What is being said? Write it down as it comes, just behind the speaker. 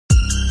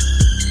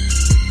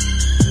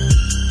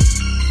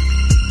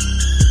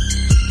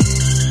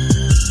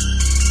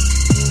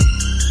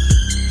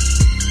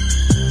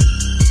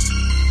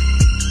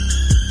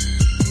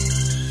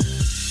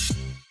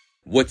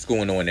What's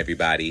going on,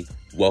 everybody?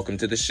 Welcome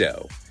to the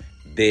show.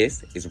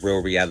 This is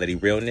Real Reality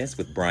Realness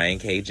with Brian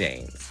K.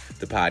 James,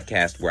 the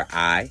podcast where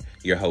I,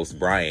 your host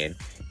Brian,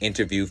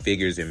 interview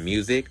figures in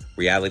music,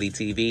 reality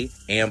TV,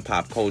 and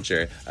pop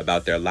culture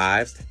about their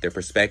lives, their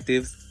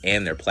perspectives,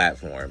 and their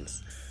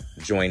platforms.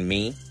 Join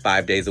me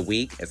 5 days a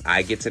week as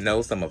I get to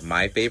know some of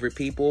my favorite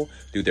people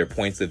through their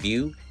points of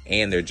view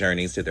and their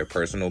journeys to their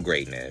personal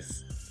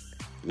greatness.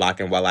 Lock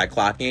in while I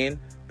clock in,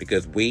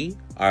 because we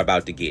are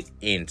about to get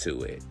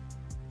into it.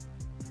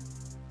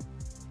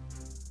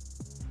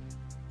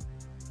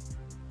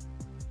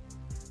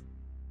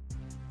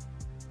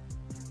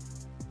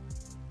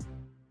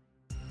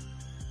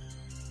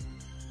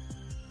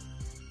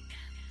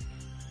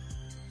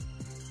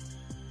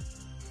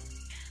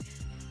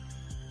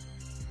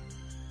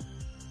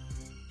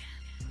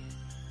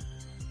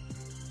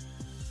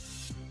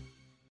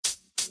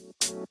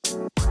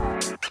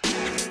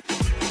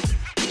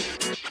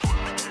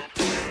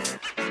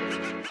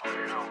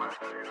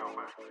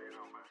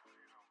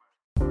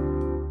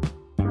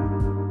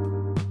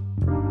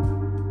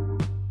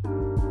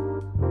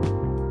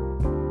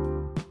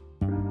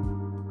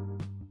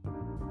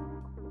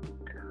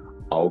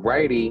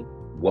 Alrighty,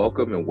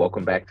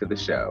 welcome back to the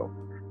show.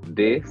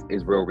 This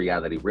is Real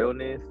Reality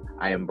Realness.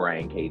 I am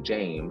Brian K.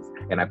 James,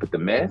 and I put the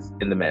mess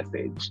in the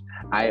message.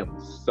 I am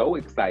so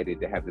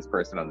excited to have this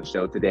person on the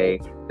show today.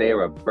 They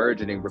are a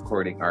burgeoning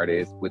recording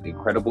artist with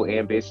incredible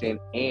ambition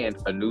and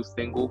a new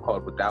single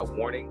called Without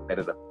Warning that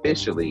is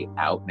officially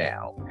out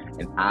now.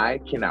 And I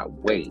cannot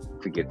wait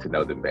to get to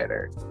know them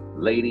better.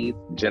 Ladies,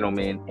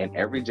 gentlemen, and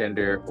every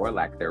gender or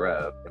lack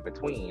thereof in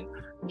between,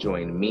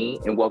 join me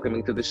in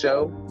welcoming to the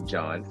show,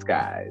 Jawn,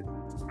 Skiez.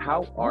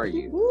 How are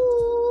you?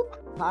 Woo!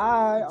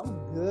 Hi,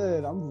 I'm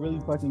good. I'm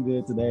really fucking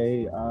good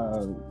today.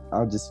 I'm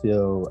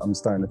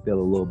starting to feel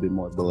a little bit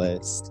more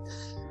blessed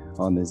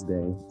on this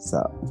day.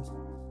 So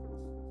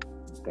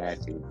that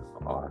is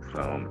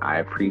awesome. I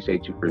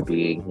appreciate you for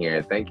being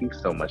here. Thank you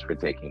so much for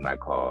taking my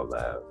call,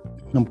 love.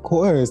 Of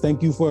course.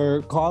 Thank you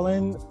for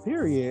calling,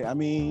 period. I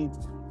mean,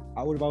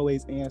 I would have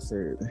always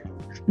answered.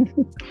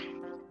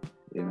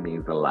 It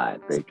means a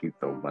lot. Thank you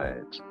so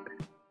much.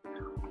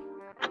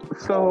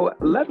 So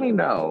let me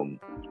know,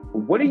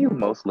 what are you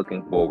most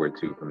looking forward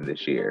to from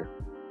this year?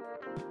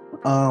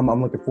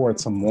 I'm looking forward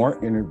to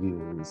more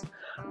interviews.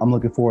 I'm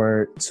looking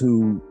forward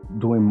to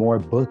doing more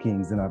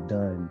bookings than I've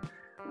done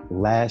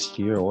last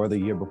year or the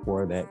year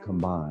before that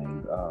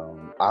combined.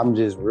 I'm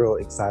just real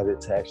excited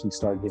to actually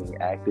start getting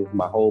active.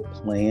 My whole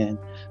plan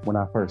when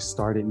I first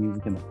started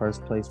music in the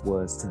first place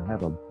was to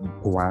have a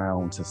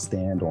ground to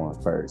stand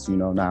on first,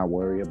 not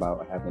worry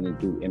about having to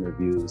do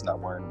interviews,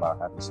 not worrying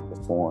about having to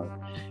perform.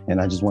 And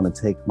I just want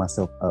to take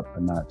myself up a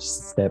notch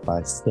step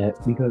by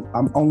step, because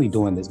I'm only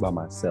doing this by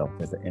myself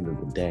at the end of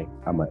the day.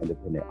 I'm an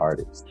independent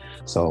artist.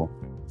 So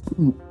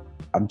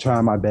I'm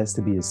trying my best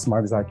to be as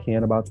smart as I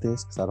can about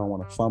this, because I don't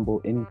want to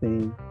fumble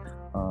anything.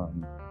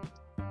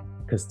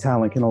 Because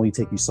talent can only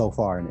take you so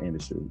far in the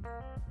industry.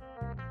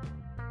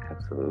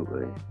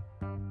 Absolutely.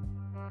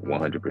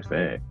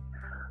 100%.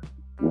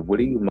 What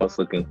are you most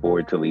looking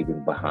forward to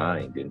leaving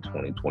behind in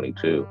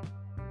 2022?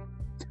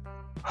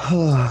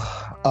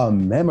 A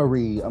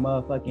memory. A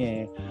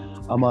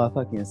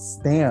motherfucking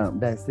stamp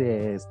that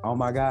says, oh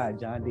my God,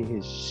 Jawn did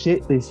his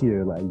shit this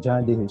year. Like,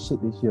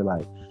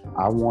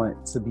 I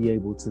want to be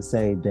able to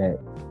say that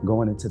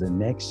going into the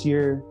next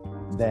year,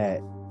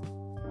 that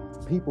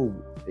people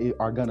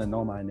are gonna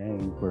know my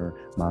name for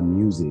my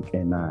music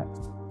and not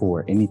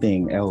for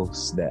anything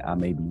else that I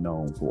may be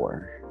known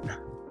for.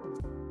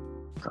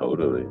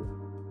 Totally.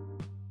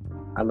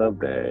 I love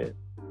that.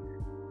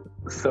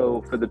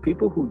 So for the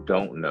people who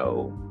don't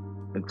know,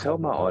 and tell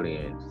my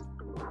audience,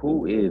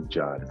 who is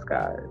Jawn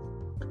Skiez?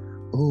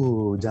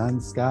 Oh, Jawn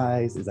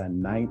Skiez is a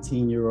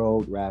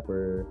 19-year-old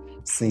rapper,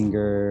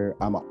 singer.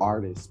 I'm an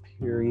artist,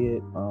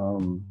 period.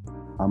 I'm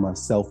a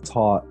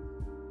self-taught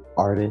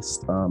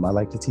artist. I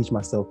like to teach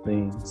myself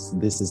things.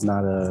 This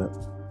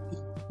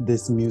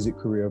music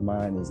career of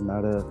mine is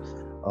not a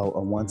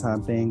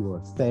one-time thing or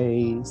a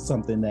phase,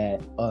 something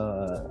that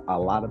a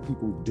lot of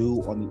people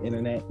do on the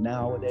internet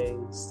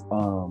nowadays.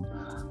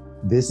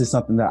 This is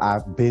something that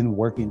I've been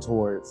working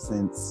towards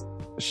since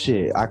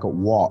I could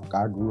walk.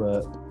 I grew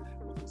up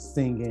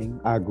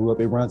singing.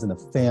 It runs in the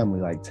family,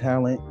 like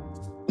talent.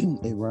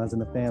 It runs in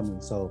the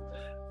family. So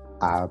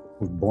I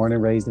was born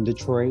and raised in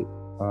Detroit.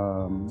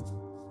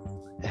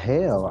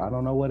 Hell, I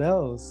don't know what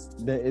else.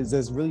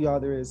 That's really all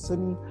there is to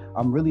me.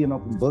 I'm really an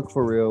open book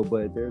for real,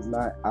 but there's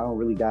not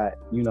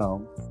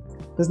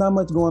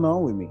much going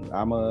on with me.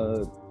 I'm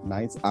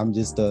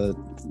just a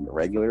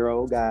regular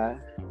old guy.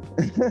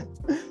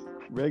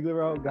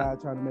 Regular old guy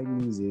trying to make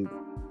music.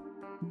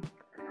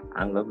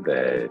 I love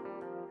that.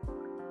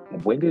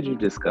 When did you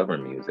discover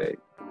music?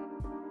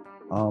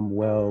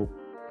 Well,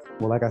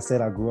 like I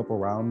said, I grew up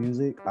around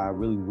music. I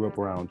really grew up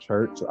around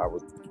church. I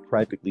was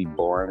practically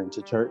born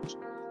into church.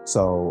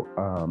 So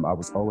I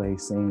was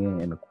always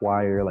singing in the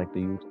choir, like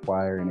the youth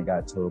choir, and it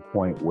got to a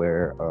point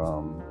where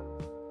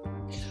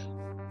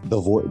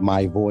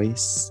my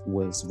voice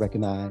was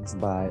recognized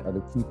by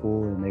other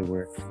people, and they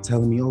were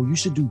telling me, "Oh, you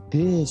should do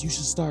this. You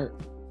should start,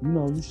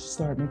 you should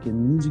start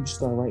making music. You should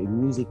start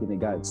writing music." And it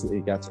got to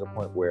the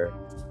point where,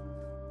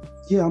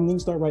 yeah, I'm gonna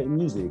start writing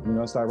music. And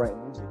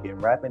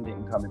rapping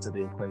didn't come into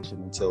the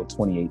equation until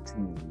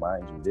 2018.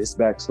 Mind you, this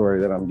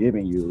backstory that I'm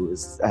giving you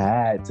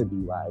had to be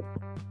like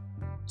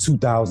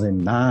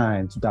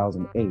 2009,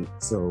 2008.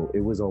 So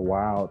it was a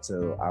while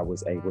till I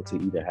was able to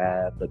either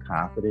have the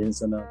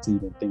confidence enough to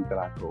even think that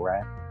I could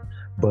rap.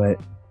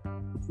 But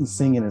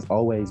singing has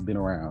always been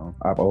around.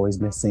 I've always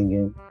been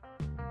singing.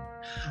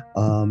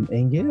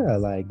 And yeah,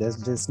 like that's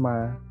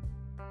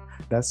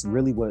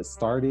really what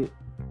started,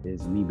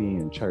 is me being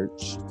in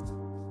church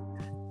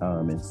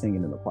and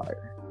singing in the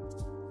choir.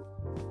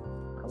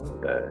 I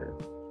love that.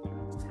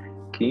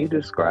 Can you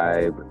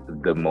describe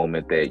the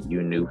moment that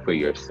you knew for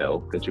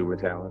yourself that you were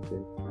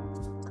talented?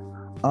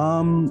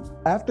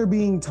 After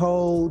being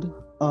told,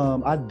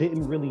 I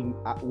didn't really,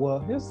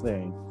 here's the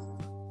thing.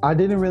 I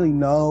didn't really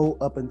know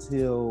up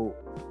until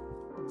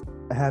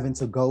having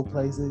to go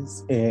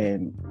places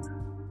and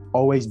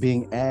always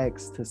being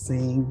asked to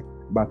sing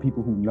by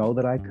people who know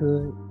that I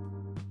could.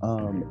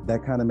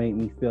 That kind of made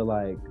me feel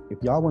like,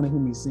 if y'all want to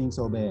hear me sing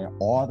so bad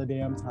all the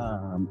damn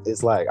time,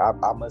 it's like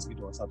I must be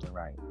doing something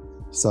right.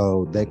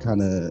 So that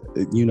kind of,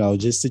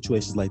 just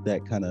situations like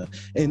that kind of,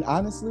 and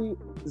honestly,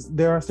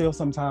 there are still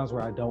some times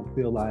where I don't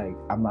feel like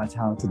I'm not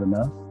talented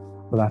enough,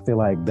 but I feel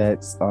like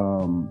that's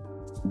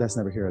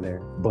never here or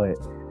there. But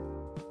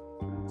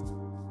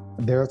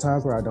there are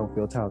times where I don't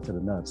feel talented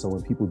enough. So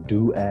when people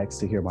do ask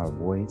to hear my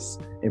voice,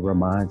 it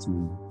reminds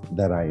me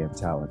that I am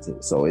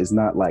talented. So it's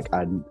not like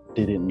I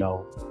didn't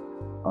know.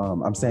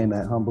 I'm saying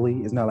that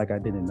humbly. It's not like I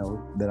didn't know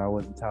that I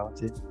wasn't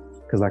talented,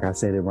 because like I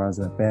said, it runs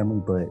in the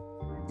family. But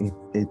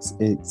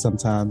it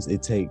sometimes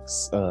it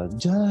takes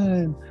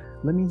John,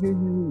 let me hear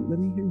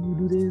you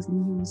do this, let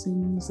me hear you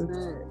sing this or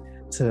that,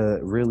 to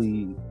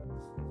really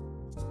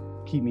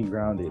keep me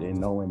grounded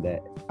in knowing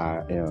that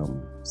I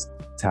am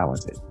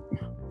talented.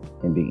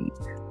 Indeed.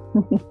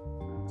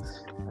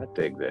 I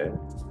dig that.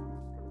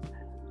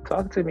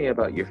 Talk to me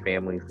about your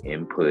family's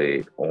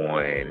input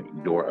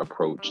on your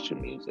approach to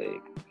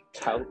music.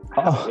 How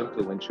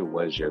influential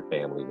was your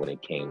family when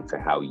it came to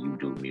how you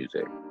do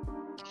music?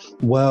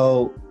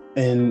 Well,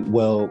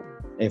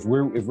 if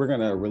we're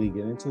gonna really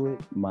get into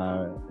it,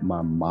 my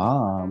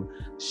mom,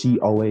 she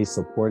always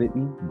supported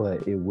me,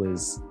 but it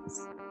was,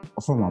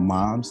 from my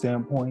mom's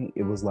standpoint,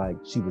 it was like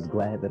she was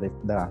glad that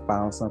I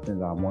found something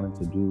that I wanted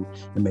to do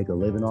and make a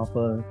living off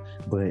of,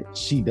 but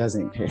she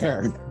doesn't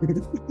care.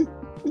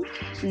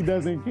 She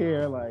doesn't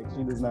care. Like,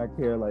 she does not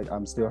care. Like,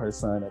 I'm still her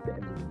son at the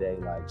end of the day.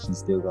 Like, she's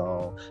still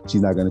gone.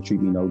 She's not gonna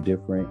treat me no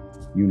different.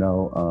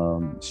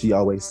 She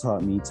always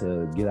taught me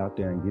to get out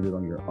there and get it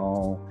on your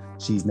own.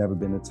 She's never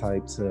been the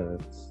type to,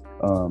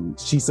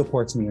 she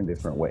supports me in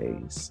different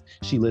ways.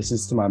 She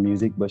listens to my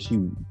music, but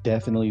she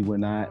definitely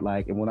would not,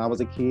 like, and when I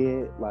was a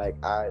kid,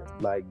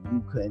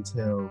 you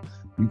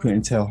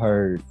couldn't tell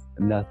her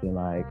nothing.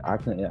 Like, I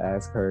couldn't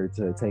ask her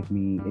to take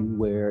me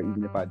anywhere,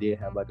 even if I did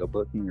have like a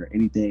booking or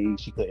anything.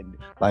 She couldn't,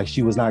 like,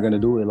 she was not gonna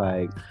do it.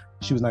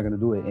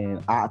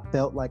 And I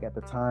felt like at the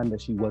time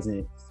that she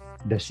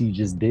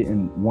just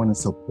didn't want to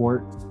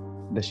support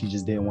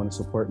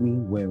me,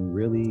 when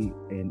really,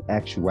 in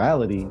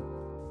actuality,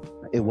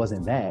 it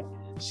wasn't that.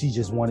 She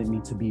just wanted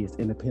me to be as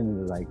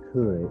independent as I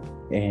could.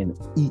 And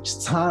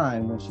each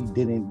time when she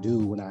didn't do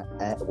what I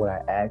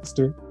asked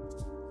her,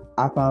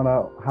 I found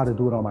out how to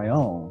do it on my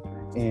own.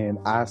 And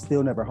I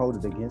still never hold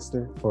it against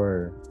her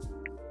for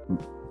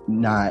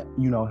not,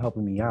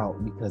 helping me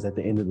out, because at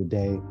the end of the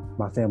day,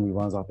 my family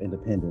runs off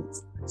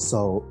independence.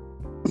 So,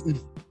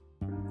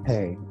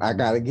 hey, I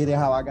gotta get it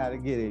how I gotta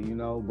get it,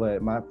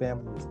 but my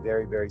family is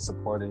very, very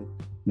supportive.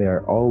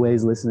 They're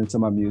always listening to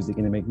my music,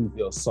 and it makes me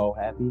feel so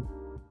happy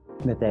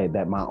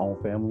that my own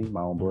family,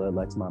 my own blood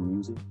likes my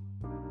music.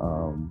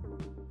 And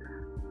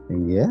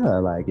yeah,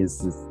 like,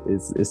 it's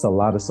a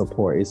lot of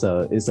support. It's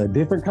a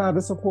different kind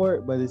of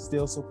support, but it's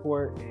still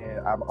support,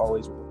 and I've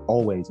always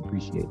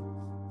appreciated it.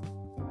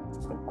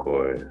 Of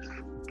course,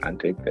 I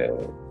take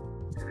that.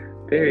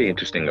 Very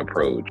interesting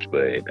approach,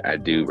 but I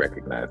do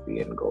recognize the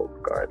end goal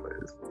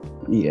regardless.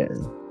 Yeah.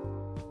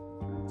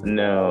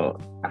 Now,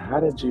 how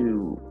did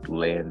you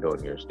land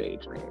on your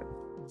stage name?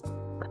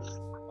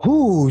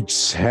 Ooh,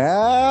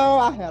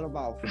 child, I had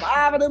about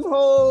 5 of them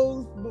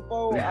hoes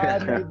before I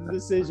made the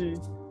decision.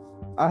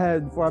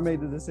 Before I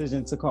made the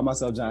decision to call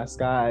myself Jawn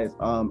Skiez.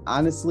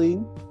 Honestly,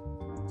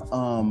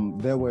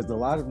 there was a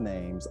lot of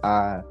names.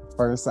 I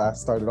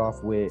started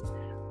off with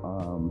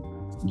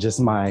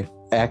just my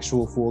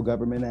actual full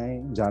government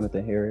name,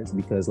 Jonathan Harris,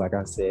 because like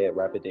I said,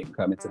 rapping didn't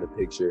come into the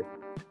picture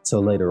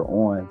till later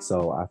on.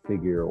 So I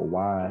figured,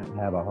 why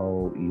have a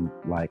whole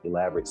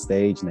elaborate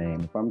stage name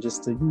if I'm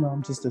just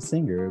a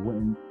singer? It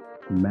wouldn't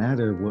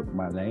matter what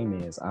my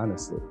name is,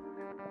 honestly.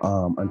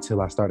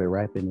 Until I started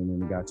rapping, and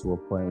then it got to a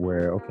point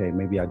where, okay,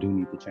 maybe I do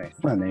need to change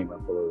my name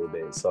up a little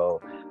bit.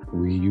 So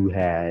you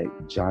had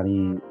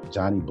Johnny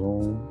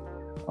Bloom,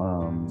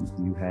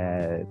 you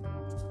had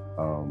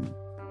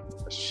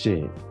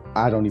Shit,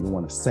 I don't even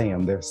want to say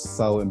them. They're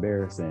so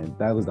embarrassing.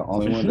 That was the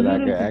only one that I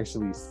could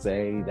actually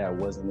say that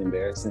wasn't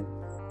embarrassing.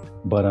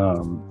 But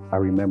I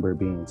remember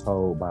being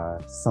told by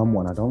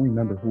someone, I don't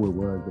remember who it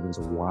was, but it was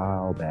a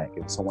while back.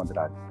 It was someone that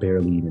I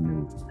barely even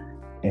knew.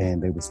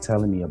 And they was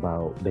telling me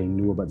about, they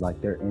knew about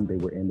like they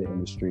were in the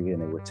industry,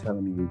 and they were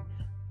telling me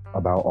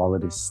about all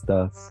of this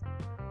stuff,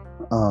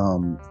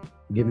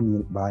 giving me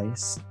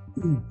advice.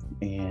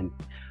 And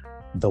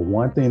the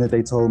one thing that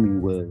they told me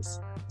was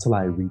to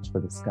like reach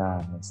for the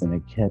skies, and they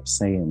kept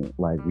saying it,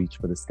 like reach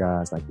for the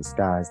skies, like the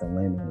sky's the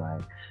limit,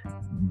 like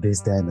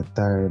this, that, and the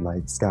third,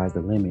 like the sky's the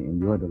limit, and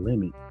you're the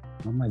limit.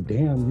 I'm like,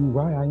 damn, you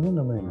right, I am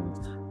the limit.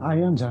 I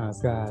am Jawn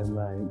Skiez,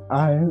 like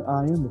I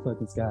am the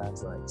fucking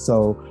skies, like.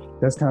 So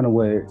that's kind of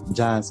where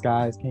Jawn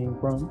Skiez came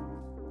from.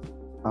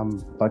 I'm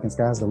fucking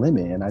sky's the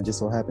limit, and I just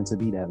so happen to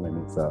be that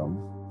limit. So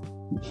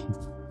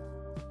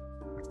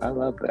I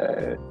love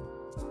that.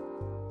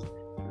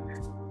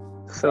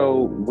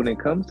 So when it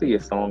comes to your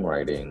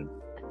songwriting,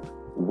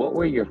 what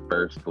were your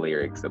first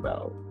lyrics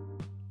about?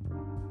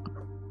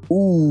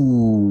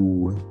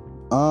 Ooh,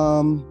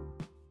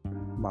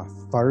 my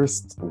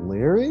first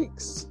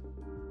lyrics?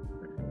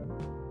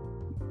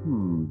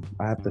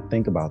 I have to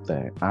think about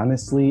that.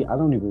 Honestly, I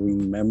don't even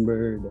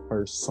remember the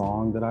first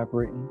song that I've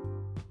written.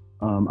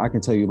 I can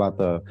tell you about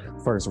the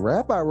first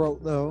rap I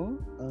wrote though.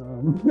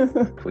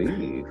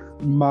 Please.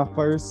 My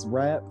first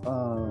rap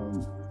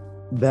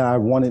that I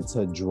wanted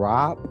to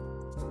drop,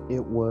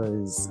 it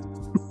was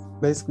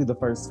basically the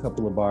first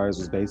couple of bars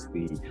was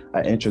basically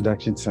an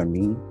introduction to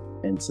me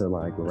into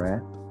like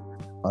rap.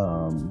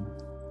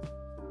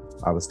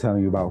 I was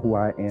telling you about who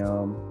I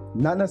am,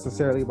 not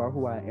necessarily about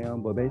who I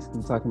am, but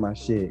basically talking my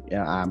shit.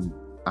 And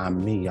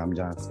I'm me. I'm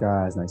Jawn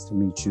Skiez. Nice to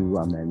meet you.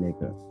 I'm that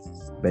nigga,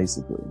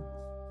 basically.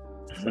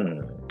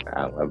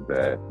 I love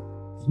that.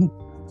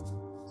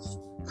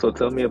 So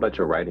tell me about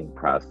your writing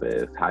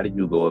process. How did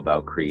you go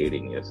about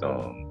creating your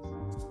songs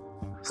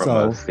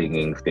from a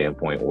singing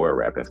standpoint or a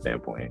rapping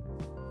standpoint?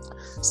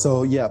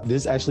 So yeah,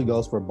 this actually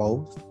goes for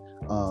both.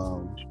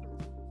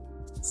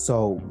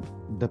 So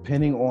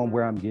depending on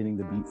where I'm getting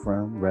the beat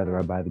from, whether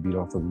I buy the beat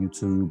off of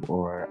YouTube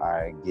or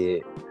I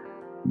get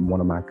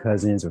one of my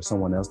cousins or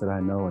someone else that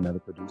I know, another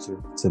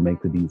producer, to make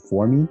the beat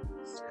for me,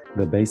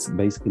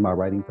 basically my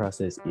writing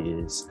process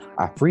is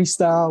I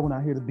freestyle when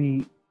I hear the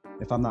beat.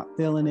 If I'm not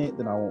feeling it,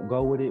 then I won't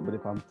go with it. But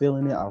if I'm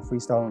feeling it, I'll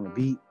freestyle on the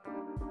beat.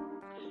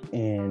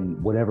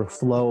 And whatever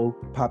flow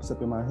pops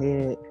up in my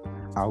head,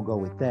 I'll go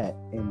with that.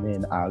 And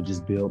then I'll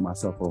just build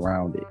myself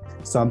around it.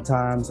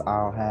 Sometimes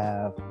I'll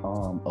have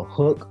a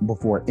hook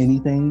before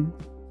anything,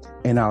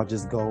 and I'll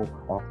just go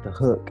off the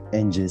hook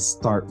and just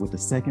start with the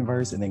second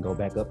verse and then go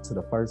back up to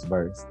the first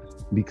verse,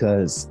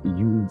 because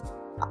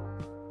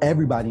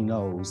everybody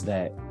knows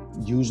that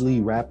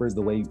usually rappers,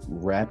 the way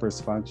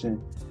rappers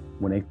function,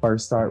 when they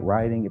first start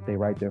writing, if they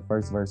write their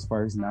first verse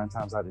first, 9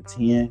 times out of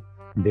 10,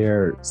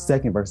 their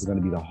second verse is going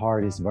to be the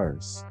hardest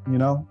verse, you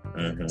know?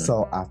 Mm-hmm.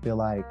 So I feel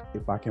like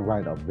if I can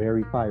write a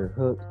very fire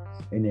hook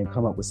and then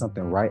come up with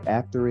something right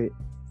after it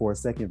for a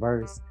second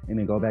verse and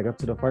then go back up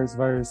to the first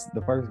verse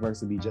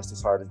would be just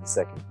as hard as the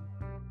second.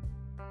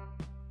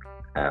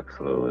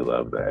 Absolutely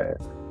love that.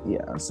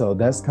 Yeah, so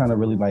that's kind of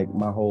really like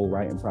my whole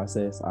writing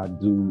process. I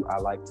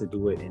like to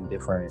do it in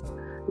different,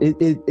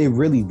 it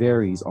really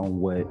varies on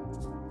what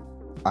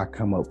I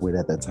come up with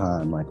at the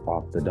time, like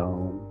off the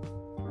dome.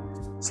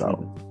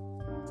 So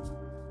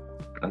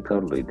I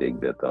totally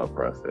dig that thought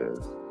process.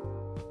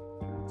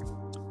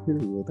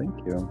 Well,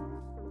 thank you.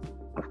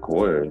 Of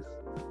course.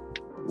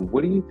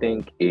 What do you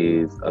think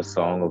is a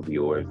song of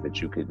yours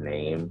that you could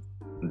name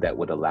that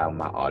would allow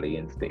my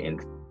audience to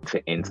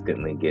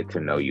instantly get to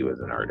know you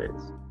as an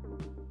artist?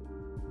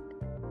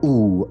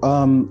 Ooh,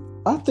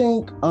 I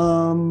think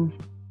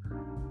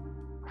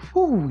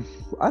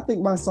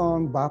my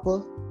song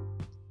Bappa.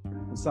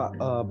 So,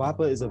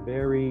 Bappa is a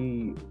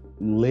very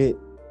lit,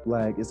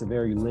 like it's a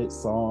very lit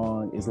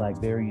song. It's like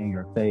very in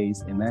your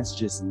face, and that's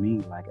just me.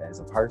 Like as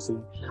a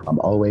person, I'm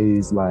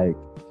always like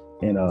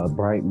in a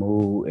bright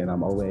mood, and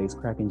I'm always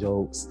cracking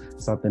jokes.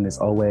 Something that's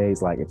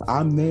always like, if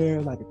I'm there,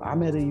 like if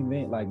I'm at an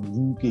event, like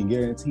you can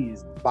guarantee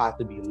it's about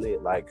to be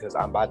lit, like because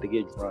I'm about to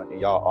get drunk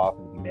and y'all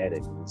often be mad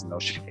at me. There's no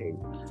shade.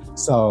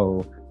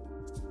 So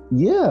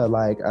yeah,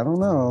 like I don't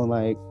know,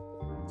 like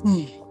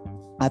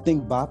I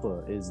think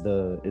Bappa is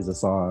a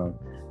song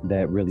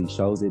that really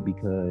shows it,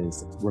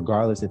 because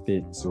regardless if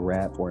it's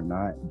rap or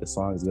not, the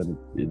song is gonna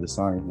give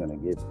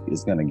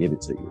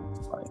it to you.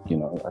 Like, you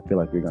know, I feel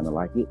like you're gonna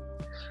like it.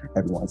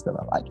 Everyone's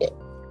gonna like it.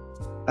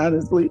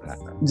 Honestly,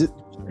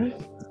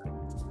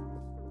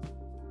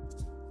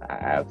 I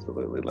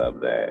absolutely love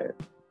that.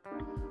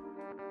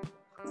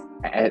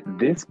 At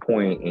this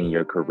point in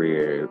your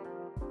career,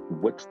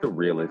 what's the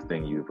realest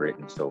thing you've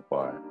written so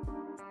far?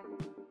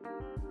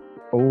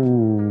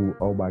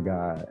 Oh my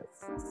God.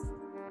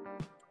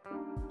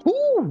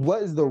 Ooh,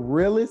 what is the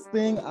realest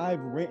thing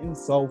I've written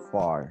so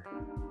far?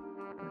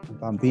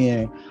 If I'm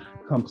being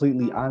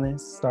completely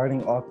honest,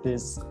 starting off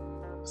this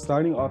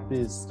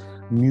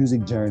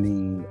music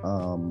journey,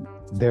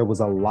 there was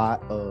a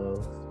lot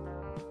of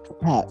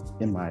rap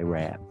in my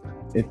rap,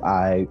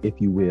 if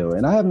you will.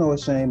 And I have no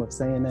shame of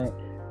saying that,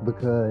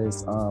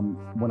 because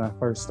when I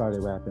first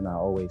started rapping, I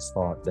always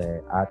thought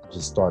that I could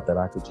just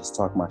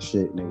talk my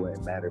shit and it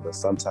wouldn't matter. But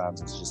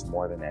sometimes it's just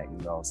more than that, you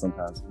know.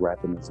 Sometimes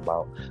rapping is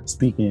about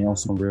speaking on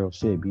some real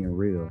shit, being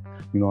real.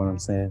 You know what I'm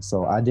saying?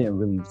 So I didn't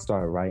really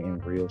start writing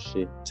real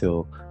shit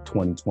till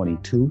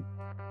 2022.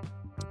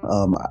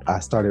 I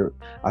started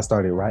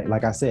writing,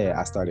 like I said,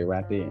 I started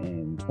rapping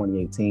in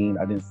 2018.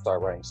 I didn't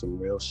start writing some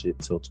real shit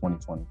till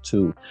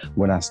 2022,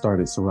 when I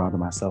started surrounding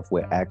myself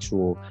with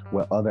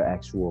other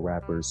actual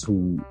rappers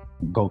who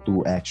go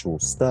through actual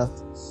stuff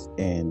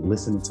and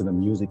listening to the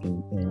music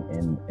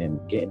and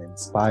getting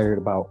inspired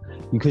about,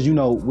 because you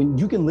know, when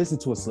you can listen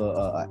to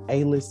a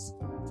A-list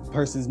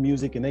person's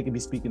music and they can be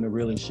speaking the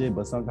realest shit,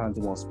 but sometimes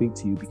it won't speak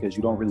to you because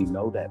you don't really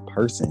know that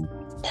person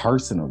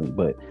personally.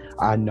 But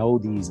I know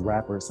these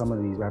rappers, some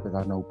of these rappers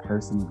I know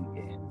personally,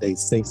 and they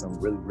say some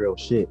really real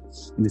shit,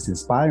 and it's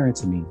inspiring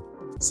to me.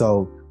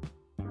 So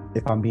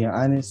if I'm being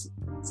honest,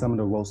 some of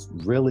the most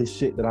realest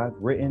shit that I've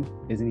written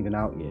isn't even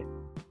out yet.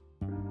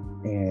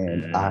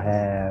 And I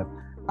have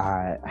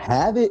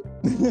it.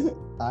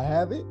 I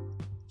have it.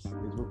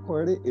 It's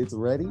recorded, it's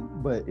ready,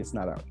 but it's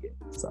not out yet.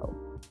 So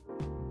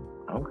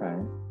okay.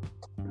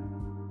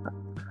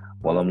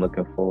 Well, I'm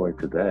looking forward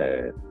to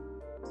that.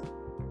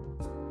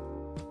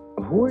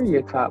 Who are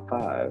your top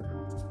 5?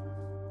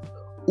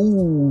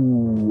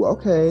 Ooh,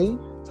 okay.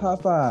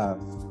 Top 5.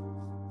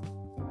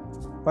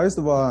 First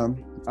of all, I'm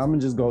gonna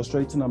just go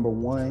straight to number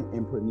 1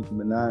 and put Nicki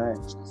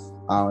Minaj.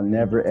 I'll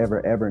never,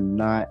 ever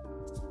not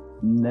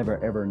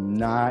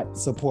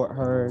support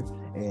her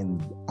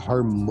and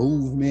her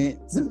movement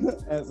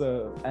as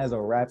a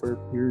rapper,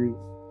 period.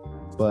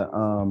 But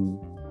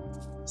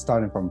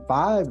starting from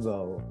 5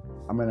 though,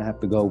 I'm gonna have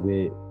to go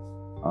with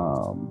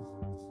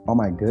oh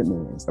my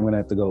goodness, I'm gonna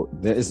have to go.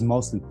 It's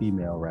mostly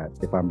female rap,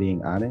 if I'm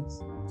being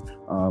honest.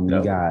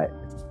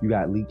 You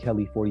got Lee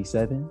Kelly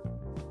 47.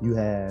 You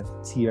have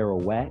Tierra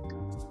Whack.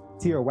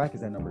 Tierra Whack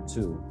is at number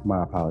 2.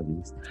 My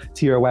apologies.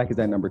 Tierra Whack is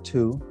at number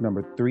 2.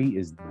 Number 3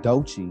 is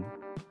Doechii.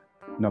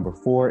 Number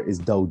 4 is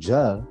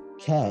Doja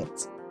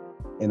Cat.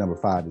 And number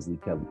 5 is Lee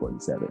Kelly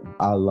 47.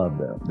 I love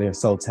them. They're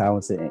so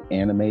talented and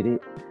animated.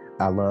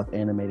 I love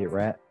animated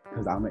rap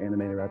because I'm an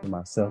animated rapper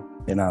myself.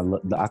 And I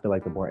feel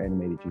like the more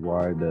animated you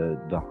are,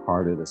 the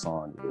harder the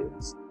song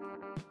is.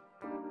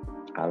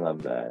 I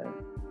love that.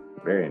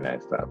 Very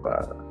nice top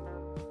 5.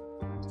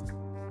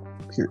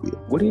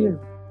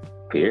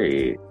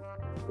 Period.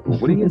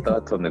 What are your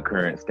thoughts on the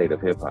current state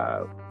of hip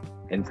hop?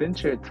 And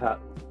since your top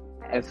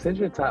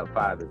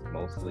 5 is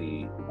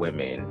mostly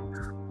women,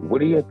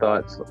 what are your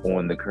thoughts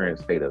on the current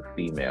state of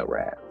female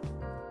rap?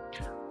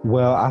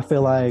 Well, I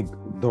feel like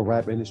the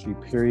rap industry,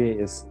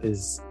 period,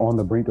 is on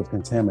the brink of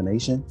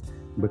contamination,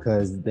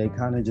 because they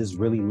kind of just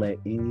really let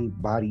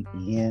anybody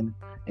in,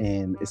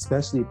 and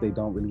especially if they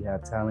don't really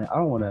have talent. I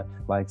don't want to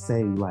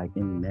say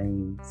any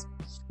names,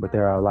 but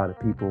there are a lot of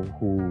people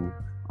who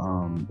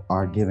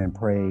are given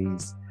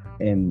praise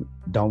and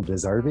don't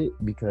deserve it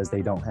because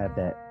they don't have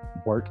that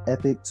work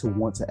ethic to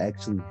want to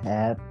actually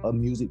have a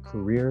music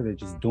career. They're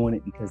just doing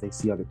it because they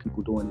see other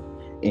people doing it,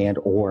 and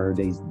or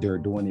they're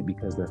doing it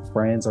because their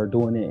friends are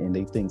doing it, and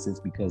they think it's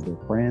because their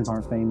friends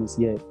aren't famous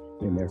yet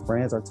and their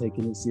friends are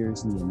taking it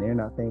seriously and they're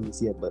not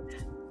famous yet, but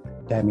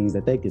that means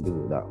that they could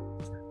do it though.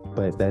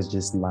 But that's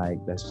just not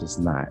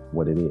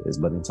what it is.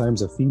 But in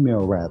terms of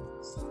female rap,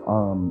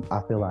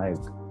 I feel like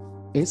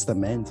it's the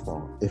men's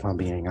fault, if I'm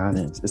being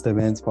honest. It's the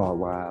men's fault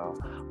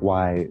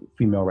why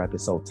female rap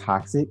is so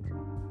toxic.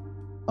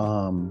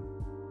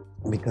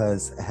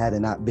 Because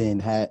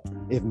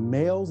if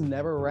males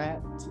never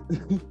rapped,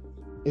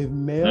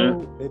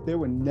 if there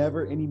were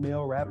never any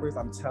male rappers,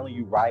 I'm telling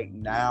you right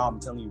now,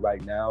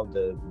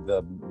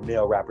 the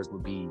male rappers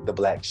would be the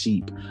black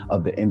sheep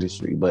of the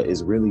industry. But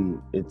it's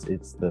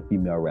the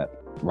female rap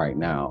right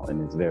now,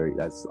 and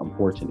that's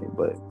unfortunate.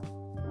 But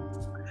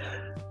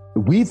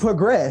we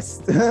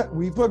progressed.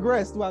 We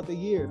progressed throughout the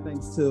year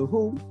thanks to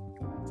who?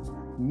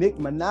 Nicki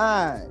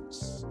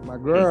Minaj, my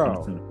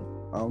girl,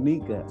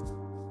 Onika.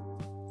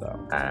 So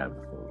I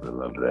absolutely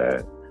love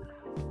that.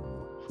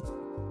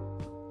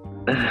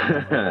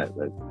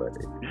 That's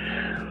funny.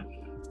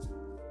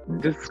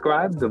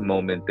 Describe the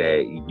moment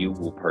that you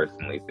will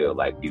personally feel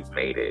like you've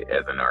made it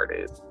as an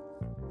artist.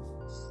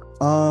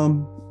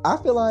 I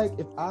feel like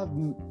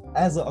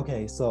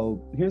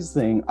so here's the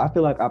thing. I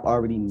feel like I've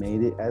already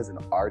made it as an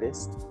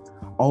artist,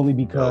 only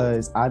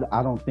because I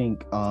don't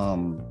think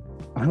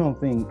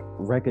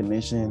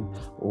recognition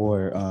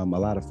or a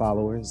lot of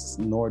followers,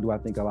 nor do I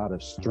think a lot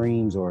of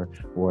streams or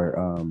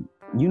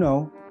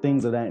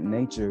things of that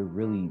nature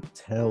really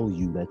tell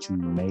you that you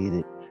made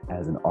it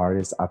as an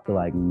artist. I feel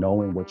like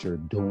knowing what you're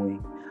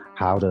doing,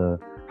 how to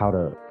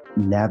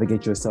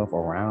navigate yourself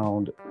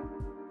around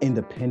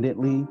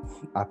independently,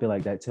 I feel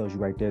like that tells you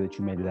right there that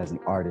you made it as an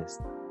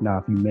artist. Now,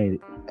 if you made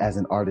it as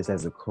an artist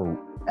as a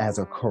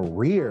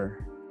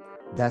career,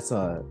 that's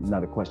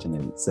another question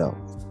in itself.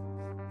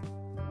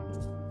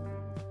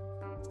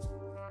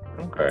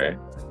 Okay. Okay.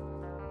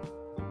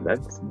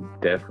 That's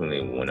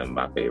definitely one of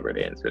my favorite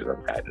answers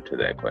I've gotten to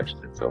that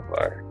question so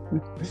far.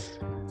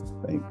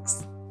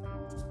 Thanks.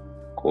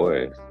 Of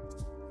course.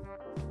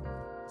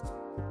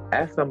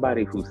 As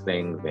somebody who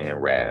sings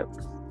and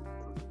raps,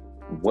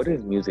 what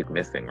is music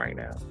missing right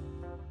now?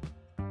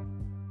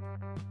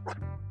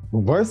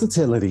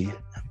 Versatility.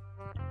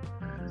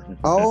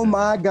 Oh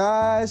my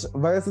gosh,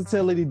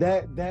 versatility.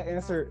 That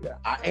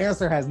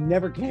answer has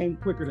never came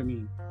quicker to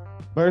me.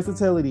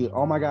 Versatility.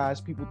 Oh my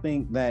gosh, people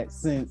think that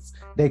since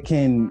they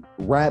can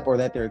rap or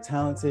that they're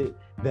talented,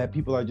 that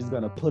people are just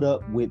gonna put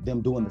up with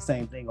them doing the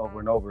same thing over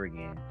and over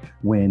again.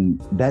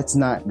 When that's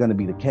not gonna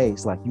be the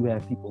case. Like you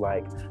have people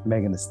like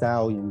Megan Thee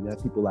Stallion, you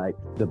have people like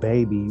The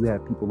Baby, you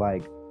have people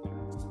like,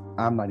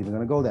 I'm not even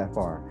gonna go that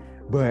far.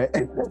 But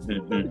I'm not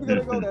even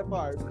gonna go that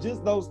far.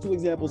 Just those two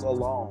examples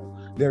alone.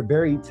 They're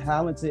very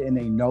talented and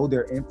they know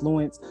their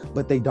influence,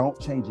 but they don't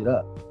change it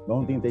up. The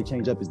only thing they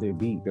change up is their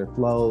beat, their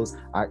flows.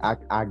 I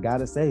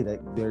gotta say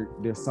that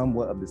they're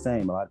somewhat of the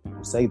same. A lot of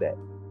people say that,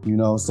 you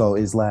know. So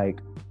it's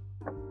like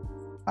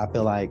I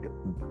feel like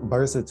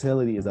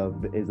versatility is a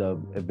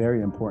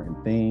very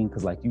important thing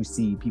because like you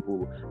see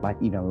people like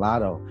even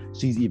Lotto,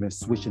 she's even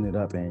switching it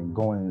up and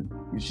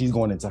she's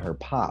going into her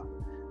pop.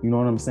 You know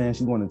what I'm saying?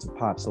 She's going into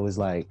pop. So it's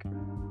like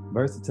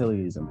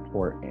versatility is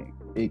important.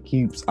 I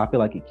feel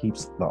like it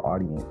keeps the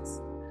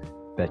audience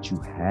that you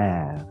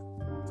have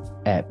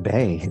at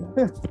bay.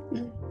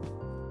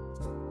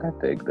 I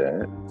think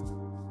that.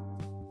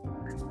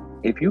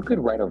 If you could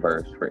write a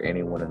verse for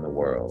anyone in the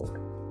world,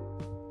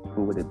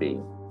 who would it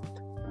be?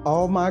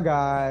 Oh my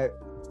God.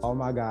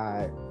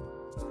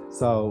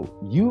 So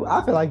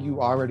I feel like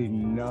you already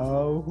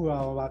know who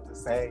I'm about to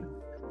say.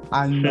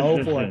 I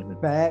know for a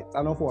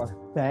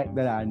fact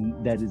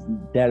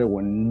that it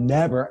will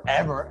never,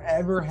 ever,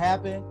 ever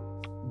happen.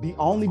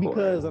 Only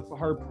because of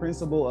her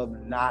principle of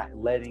not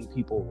letting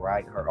people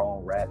write her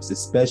own raps,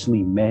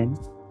 especially men.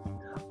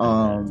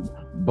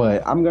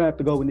 But I'm gonna have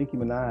to go with Nicki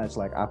Minaj.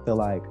 Like I feel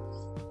like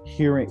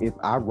if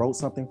I wrote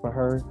something for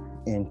her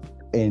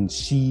and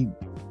she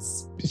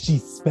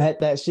spat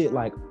that shit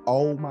like,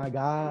 oh my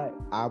God,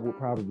 I would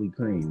probably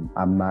cream.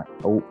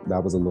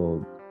 That was a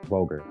little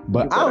vulgar,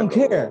 but I don't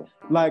care.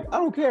 Like I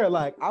don't care.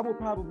 Like I would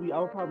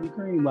probably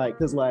cream. Like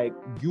because like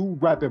you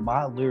rapping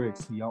my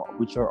lyrics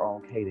with your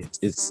own cadence.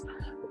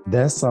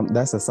 That's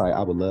a sight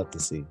I would love to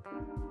see.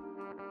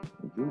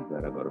 You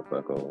better go to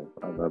fuck off.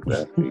 I love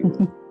that for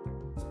you.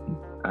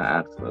 I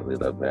absolutely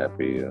love that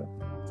for you.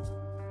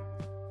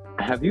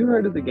 Have you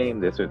heard of the game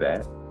This or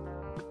That?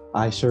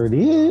 I sure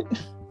did.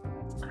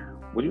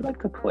 Would you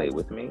like to play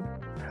with me?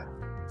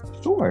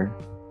 Sure.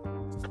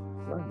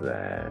 Love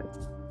that.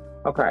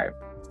 Okay.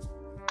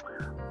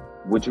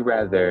 Would you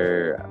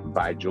rather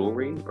buy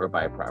jewelry or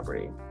buy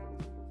property?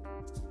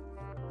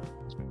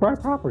 Buy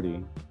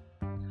property.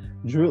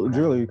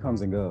 Jewelry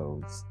comes and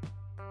goes.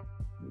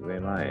 You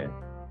ain't lying.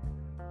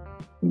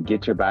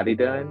 Get your body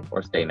done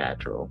or stay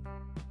natural?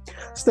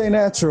 Stay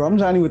natural. I'm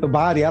Johnny with the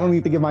body. I don't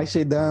need to get my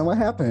shit done. What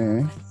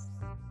happened?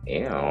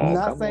 Ew,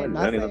 not saying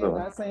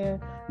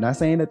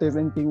that there's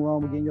anything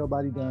wrong with getting your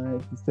body done.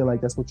 If you feel like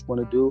that's what you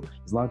want to do,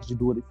 as long as you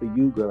do it for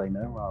you, girl, ain't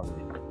nothing wrong with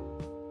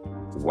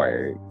it.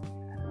 Word.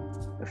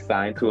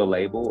 Sign to a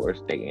label or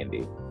stay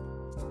indie?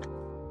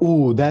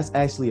 Ooh, that's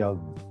actually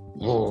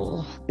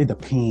it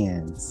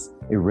depends.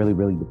 It really,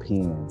 really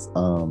depends.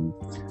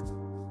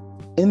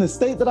 In the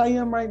state that I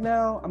am right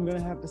now, I'm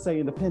gonna have to say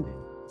independent,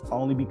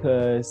 only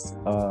because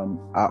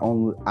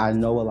I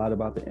know a lot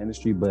about the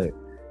industry, but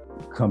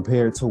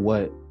compared to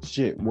what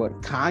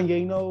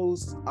Kanye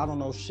knows, I don't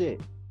know shit.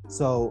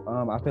 So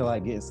I feel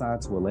like getting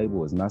signed to a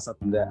label is not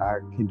something that I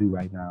can do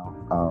right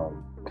now.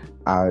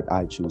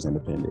 I choose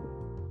independent.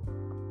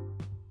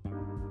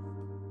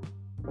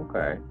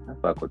 Okay, I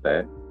fuck with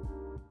that.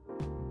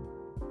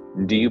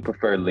 Do you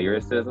prefer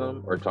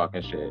lyricism or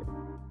talking shit?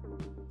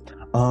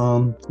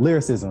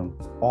 Lyricism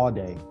all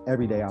day,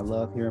 every day. I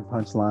love hearing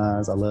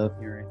punchlines. I love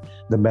hearing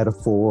the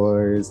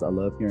metaphors. I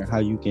love hearing how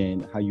you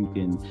can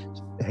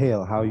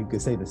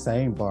say the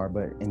same bar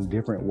but in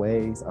different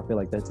ways. I feel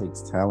like that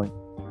takes talent.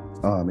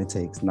 It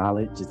takes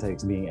knowledge. It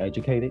takes being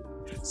educated.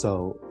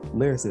 So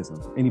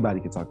lyricism,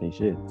 anybody can talk their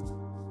shit.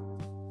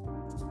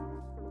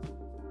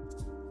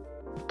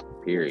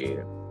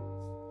 Period.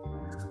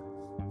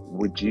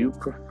 Would you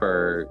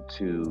prefer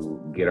to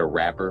get a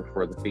rapper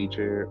for the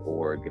feature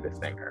or get a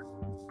singer?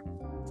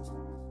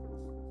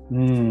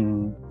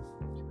 I'm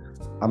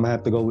gonna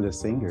have to go with a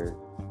singer.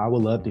 I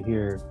would love to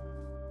hear.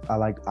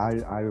 I'd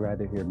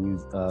rather hear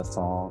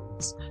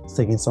songs,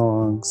 singing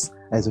songs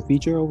as a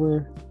feature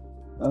over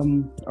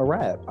a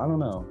rap. I don't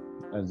know.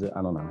 I'm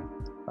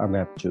gonna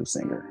have to choose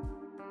singer.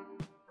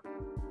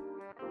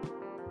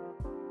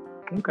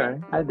 Okay,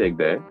 I dig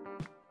that.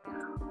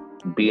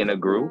 Be in a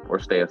group or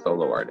stay a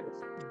solo artist?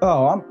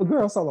 Oh, I'm a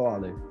girl solo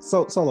artist.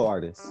 Solo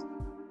artist.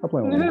 I'm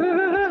playing with me.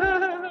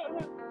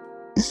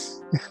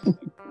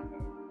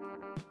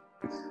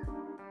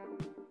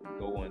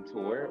 Go on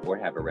tour or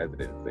have a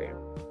residency?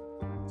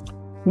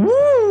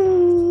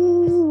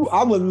 Woo!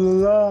 I would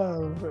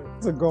love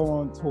to go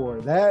on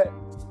tour. That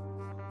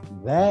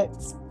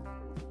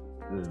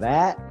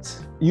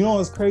you know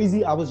what's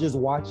crazy? I was just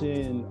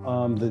watching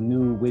the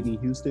new Whitney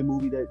Houston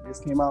movie that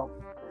just came out,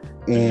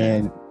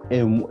 and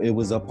it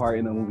was a part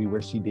in the movie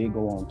where she did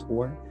go on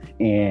tour,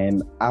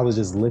 and I was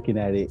just looking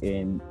at it,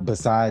 and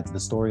besides the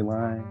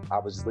storyline, I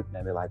was just looking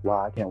at it like,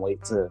 wow, I can't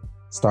wait to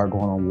start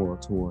going on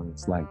world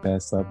tours. Like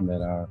that's something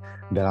that I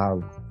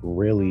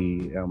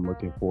really am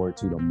looking forward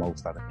to the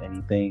most out of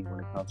anything when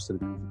it comes to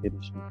the music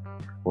industry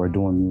or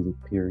doing music,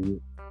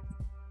 period.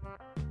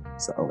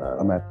 So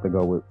I'm gonna have to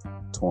go with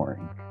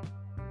touring.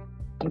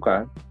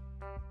 Okay.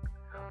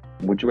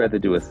 Would you rather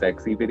do a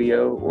sexy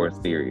video or a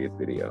serious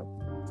video?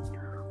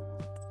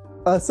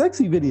 A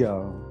sexy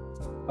video,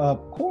 of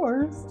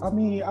course. I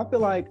mean, I feel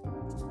like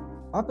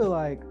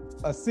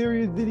a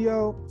serious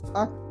video,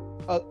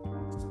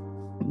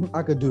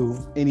 I could do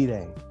any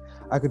day.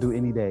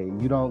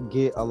 You don't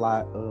get a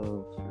lot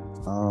of,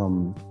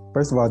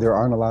 first of all, there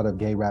aren't a lot of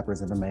gay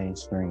rappers in the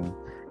mainstream,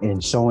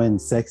 and showing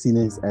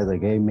sexiness as a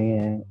gay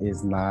man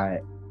is not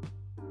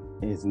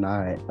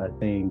a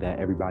thing that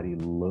everybody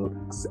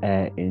looks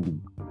at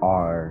and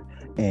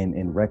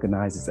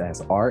recognizes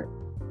as art,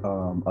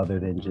 other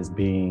than just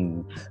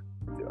being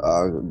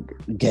a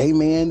gay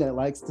man that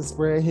likes to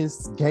spread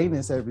his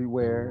gayness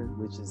everywhere,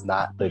 which is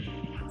not the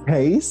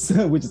case,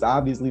 which is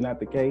obviously not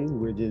the case.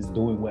 We're just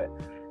doing what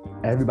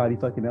everybody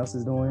fucking else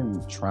is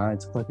doing, trying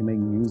to fucking make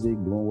music,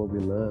 doing what we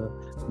love,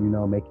 you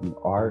know, making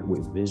art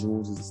with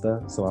visuals and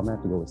stuff. So I'm gonna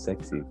have to go with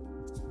sexy.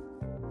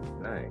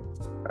 Nice.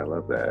 I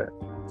love that.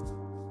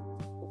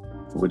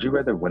 Would you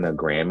rather win a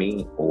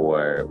Grammy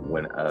or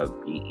win a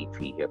BET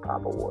Hip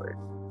Hop Award?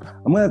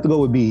 I'm gonna have to go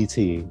with BET.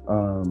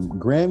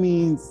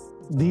 Grammys,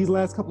 these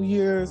last couple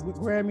years with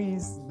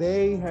Grammys,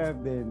 they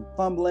have been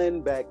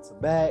fumbling back to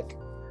back.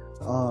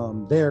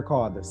 They're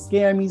called the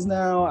Scammies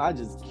now. I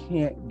just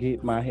can't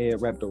get my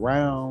head wrapped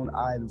around.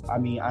 I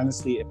mean,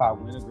 honestly, if I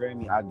win a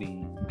Grammy, I'd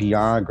be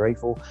beyond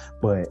grateful,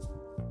 but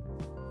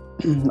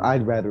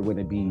I'd rather win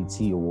a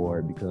BET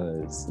award,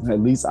 because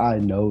at least I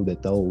know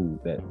that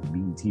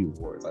BET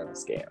awards are a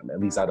scam. At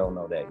least I don't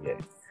know that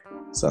yet.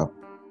 So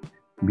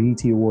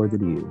BET award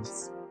it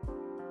is.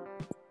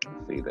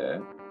 See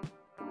that.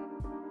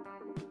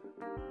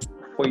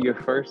 For your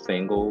first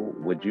single,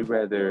 would you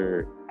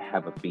rather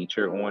have a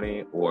feature on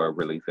it or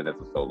release it as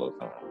a solo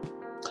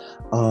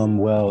song?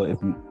 Well,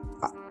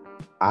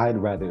 I'd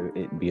rather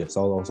it be a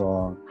solo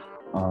song,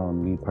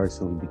 me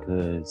personally,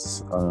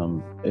 because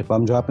if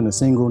I'm dropping a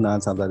single, 9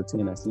 times out of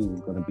 10, that single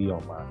is going to be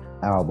on my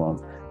album.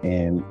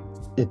 And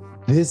if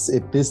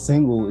this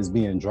single is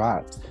being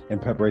dropped in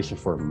preparation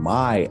for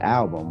my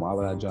album, why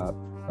would I drop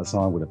a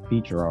song with a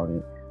feature on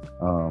it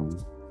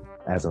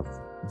as a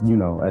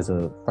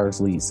first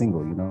lead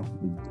single? You know,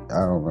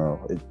 I don't know.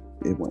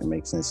 It wouldn't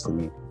make sense to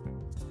me.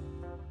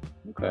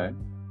 Okay,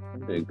 I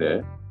dig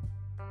that.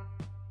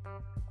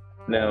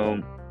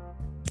 Now,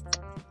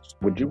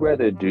 would you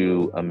rather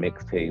do a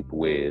mixtape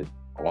with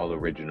all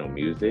original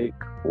music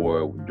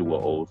or do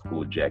an old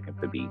school Jack and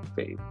the Beats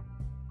tape?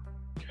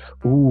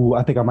 Ooh,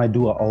 I think I might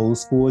do an old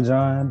school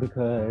Jawn,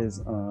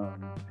 because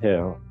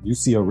hell, you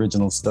see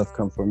original stuff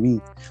come from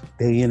me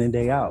day in and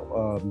day out.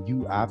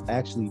 I've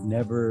actually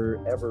never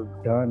ever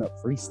done a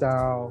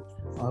freestyle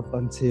up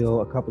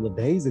until a couple of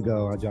days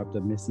ago. I dropped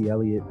a Missy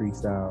Elliott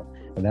freestyle,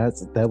 and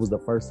that was the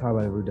first time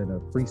I ever done a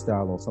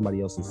freestyle on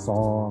somebody else's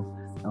song.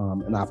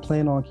 And I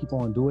plan on keep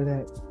on doing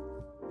that,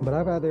 but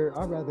I'd rather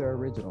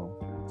original.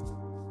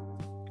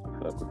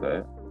 Fuck with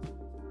that.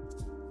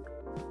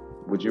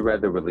 Would you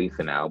rather release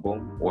an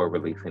album or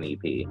release an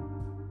EP?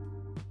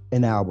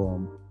 An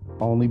album,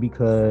 only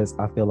because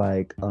I feel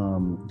like a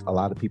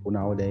lot of people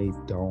nowadays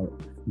don't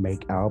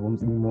make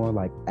albums anymore,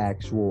 like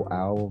actual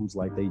albums.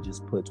 Like they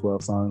just put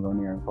 12 songs on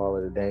there and call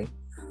it a day.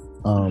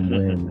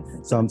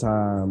 When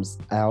sometimes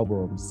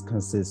albums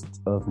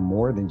consist of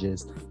more than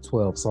just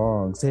 12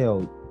 songs,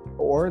 hell,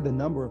 or the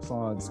number of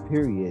songs,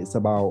 period.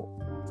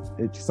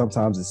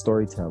 Sometimes it's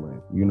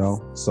storytelling, you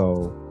know?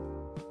 So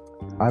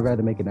I'd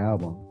rather make an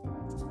album.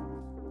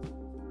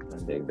 I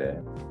dig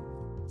that.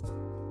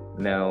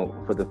 Now,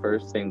 for the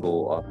first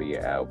single off of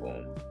your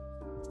album,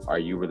 are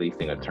you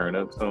releasing a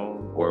turn-up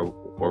song or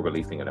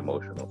releasing an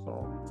emotional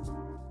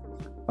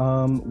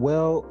song?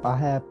 Well, I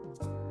have.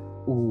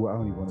 I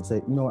don't even want to say.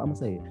 You know what? I'm gonna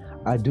say it.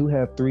 I do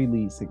have 3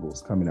 lead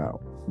singles coming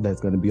out. That's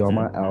gonna be on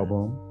my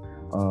album.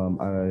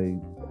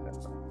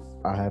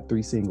 I have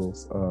 3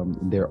 singles.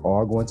 They're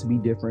all going to be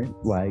different.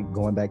 Like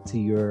going back to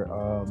your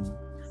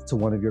to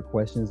one of your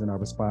questions, and I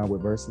respond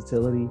with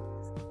versatility.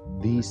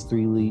 These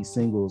 3 lead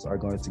singles are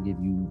going to give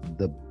you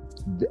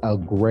a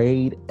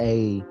grade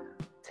A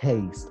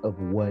taste of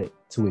what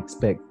to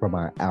expect from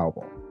our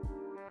album.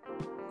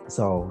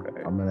 So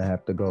okay. I'm gonna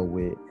have to go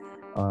with.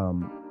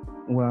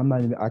 Well, I'm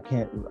not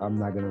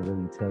gonna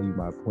really tell you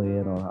my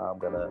plan on how I'm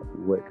gonna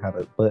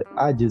but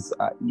I just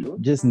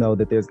know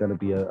that there's gonna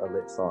be a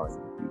lit song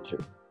in the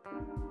future.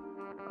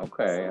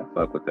 Okay, I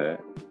fuck with that.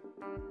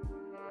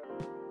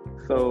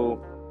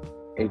 So,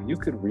 if you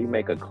could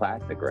remake a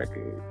classic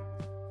record,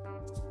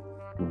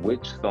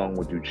 which song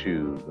would you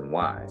choose and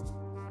why?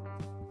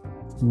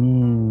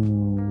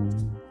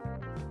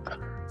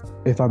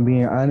 If I'm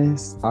being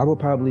honest, I would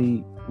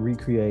probably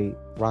recreate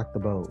Rock the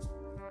Boat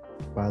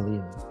by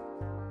Leah.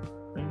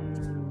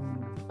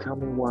 Tell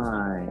me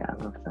why. I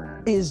love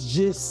that. It's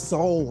just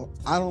so,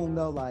 I don't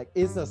know, like,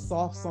 it's a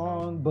soft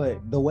song, but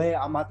the way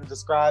I'm about to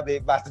describe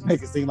it, about to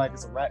make it seem like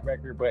it's a rap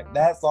record, but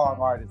that song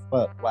hard as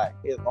fuck. Like,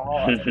 it's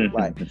hard.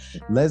 Like,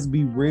 let's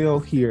be real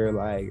here.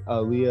 Like,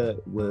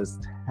 Aaliyah was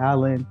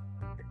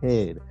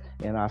talented.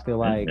 And I feel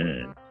like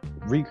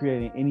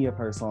recreating any of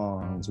her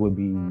songs would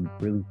be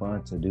really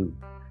fun to do.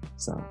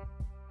 So.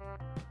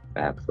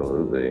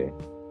 Absolutely.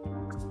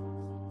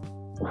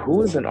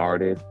 Who is an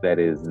artist that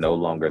is no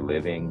longer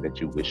living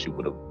that you wish you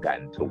would have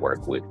gotten to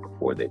work with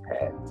before they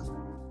passed?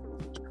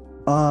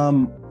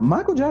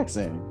 Michael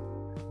Jackson.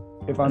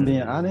 If I'm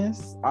being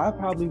honest, I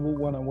probably would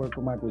want to work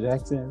with Michael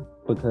Jackson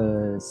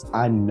because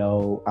I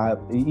know I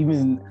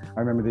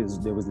remember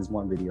there was this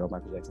one video of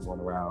Michael Jackson going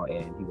around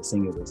and he was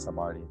singing with some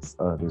artists,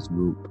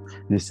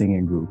 this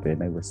singing group, and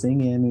they were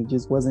singing. It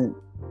just wasn't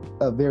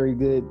a very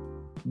good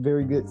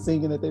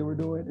singing that they were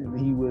doing, and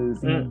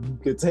you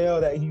could tell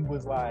that he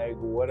was like,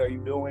 what are you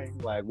doing?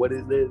 Like, what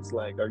is this?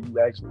 Like, are you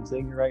actually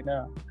singing right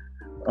now?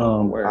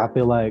 I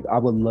feel like I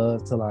would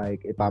love to,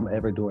 like, if I'm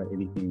ever doing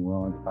anything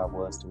wrong, if I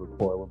was to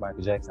record with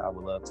Michael Jackson, I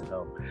would love to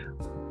know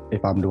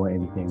if I'm doing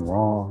anything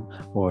wrong,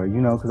 or,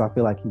 because I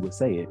feel like he would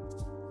say it.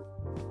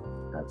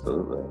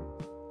 Absolutely.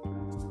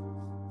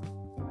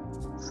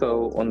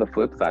 So on the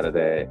flip side of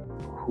that,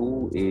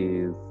 who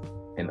is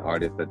an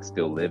artist that's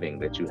still living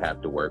that you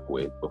have to work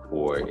with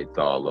before it's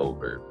all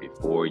over,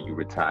 before you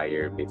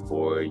retire,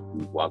 before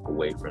you walk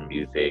away from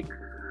music?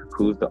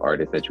 Who's the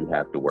artist that you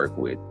have to work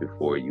with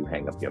before you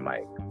hang up your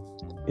mic?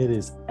 It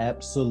is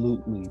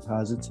absolutely,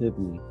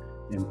 positively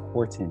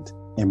important,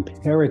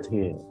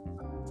 imperative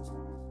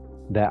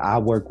that I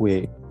work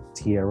with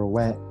Tierra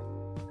Whack.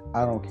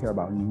 I don't care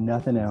about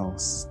nothing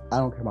else.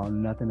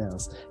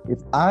 If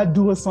I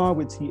do a song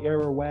with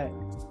Tierra Whack,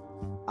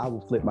 I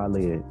will flip my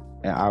lid.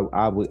 And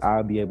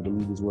I'll be able to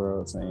leave this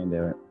world saying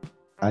that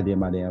I did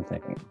my damn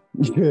thing.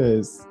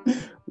 Because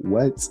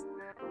what?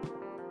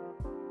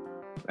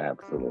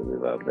 Absolutely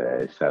love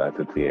that. Shout out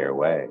to Tierra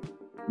Whack.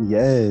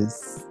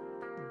 Yes.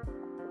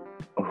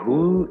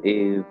 Who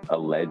is a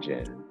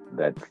legend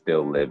that's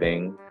still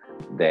living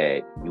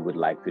that you would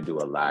like to do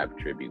a live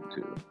tribute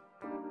to?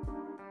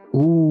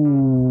 Ooh,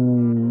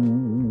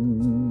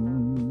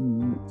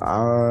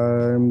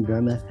 I'm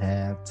gonna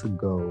have to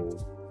go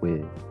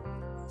with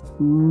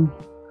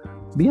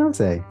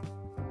Beyonce.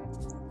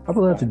 I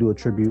would love to do a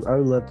tribute. I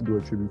would love to do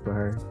a tribute for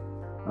her.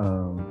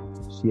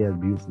 She has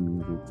beautiful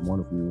music,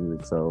 wonderful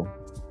music, so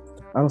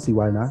I don't see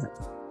why not.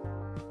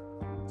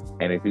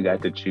 And if you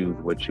got to choose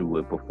what you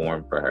would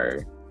perform for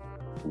her,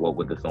 what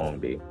would the song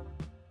be?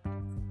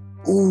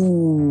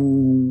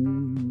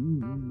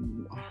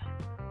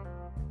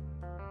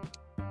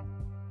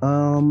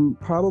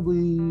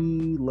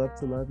 Probably Love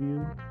to Love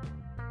You.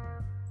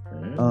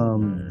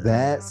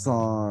 That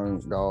song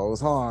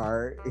goes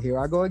hard. Here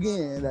I go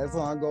again. That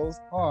song goes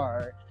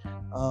hard.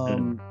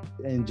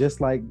 And just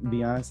like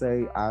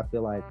Beyonce, I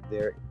feel like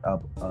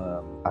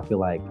I feel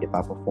like if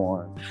I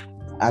perform,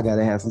 I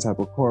gotta have some type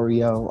of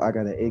choreo.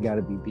 It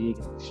gotta be big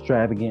and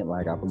extravagant.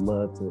 Like, I would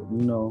love to,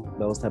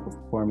 those type of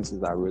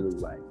performances I really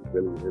love.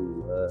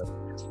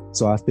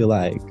 So I feel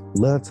like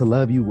Love to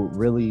Love You would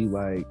really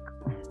like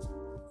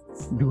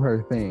do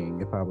her thing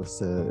if I was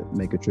to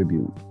make a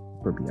tribute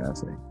for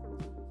Beyonce.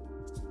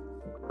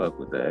 Fuck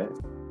with that.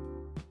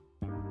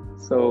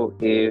 So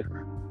if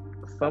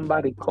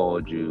somebody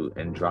called you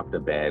and dropped a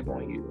bag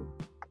on you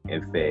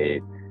and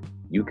said,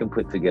 you can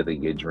put together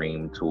your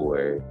dream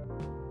tour,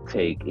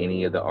 take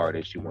any of the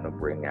artists you want to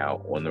bring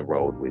out on the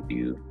road with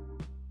you,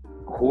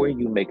 who are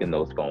you making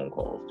those phone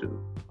calls to?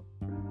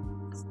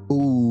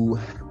 Ooh.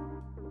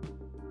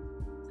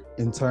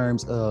 In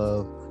terms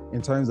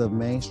of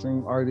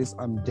mainstream artists,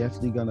 I'm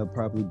definitely gonna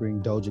probably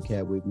bring Doja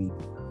Cat with me,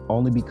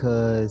 only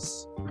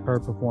because her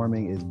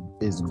performing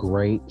is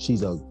great.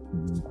 She's a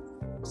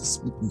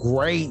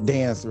great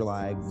dancer.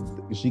 Like,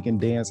 she can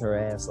dance her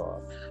ass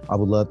off. I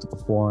would love to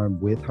perform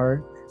with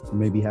her,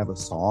 maybe have a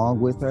song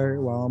with her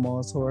while I'm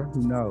on tour.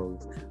 Who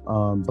knows?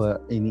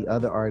 But any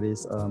other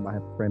artists, I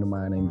have a friend of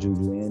mine named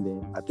Juju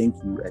Andon. I think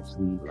you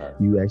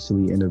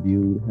actually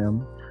interviewed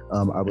him.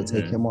 I would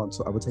take him on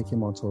tour. I would take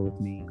him on tour with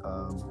me.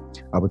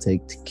 I would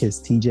take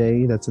Kiss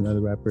TJ. That's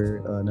another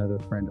rapper, another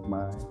friend of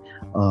mine.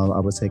 I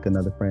would take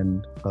another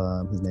friend.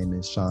 His name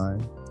is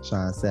Sean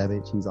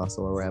Savage. He's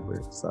also a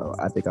rapper. So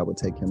I think I would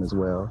take him as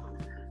well.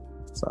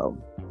 So.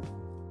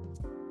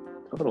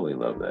 Totally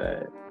love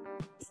that.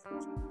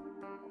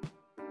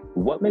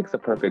 What makes a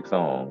perfect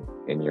song,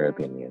 in your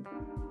opinion?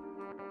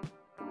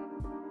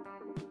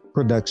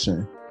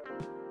 Production.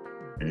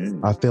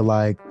 I feel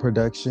like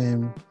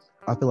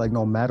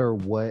no matter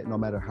what, no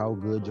matter how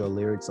good your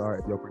lyrics are,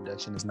 if your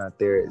production is not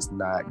there, it's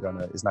not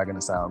gonna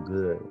sound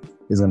good.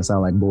 It's gonna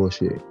sound like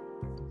bullshit.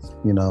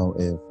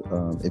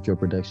 If your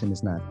production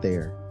is not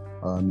there.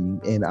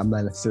 And I'm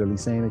not necessarily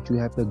saying that you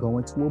have to go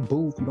into a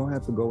booth. You don't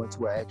have to go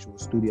into an actual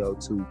studio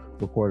to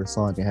record a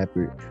song and have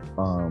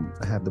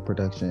the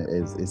production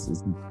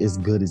as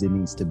good as it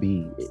needs to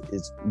be.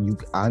 You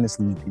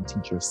honestly can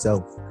teach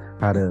yourself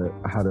how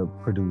to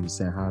produce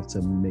and how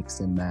to mix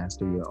and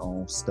master your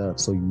own stuff,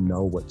 so you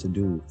know what to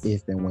do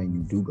if and when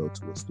you do go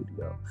to a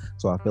studio.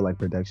 So I feel like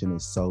production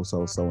is so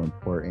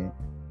important.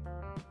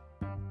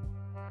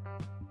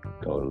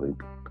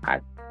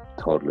 I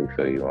totally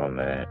feel you on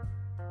that.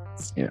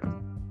 Yeah.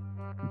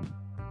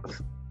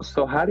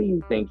 So how do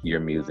you think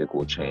your music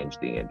will change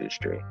the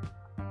industry?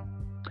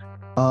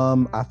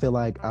 I feel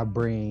like I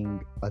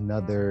bring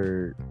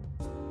another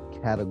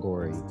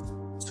category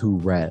to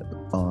rap.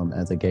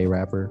 As a gay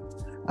rapper,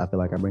 I feel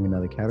like I bring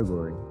another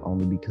category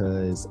only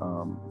because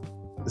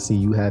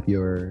you have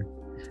your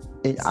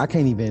I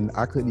couldn't even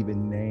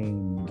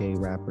name gay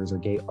rappers or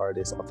gay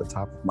artists off the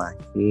top of my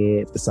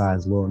head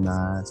besides Lil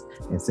Nas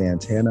and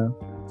Santana.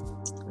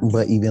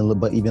 But even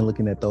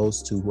looking at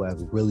those two who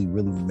have really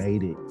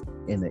made it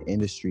in the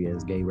industry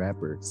as gay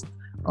rappers,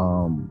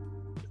 I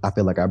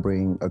feel like I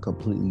bring a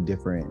completely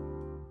different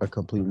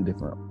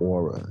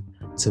aura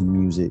to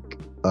music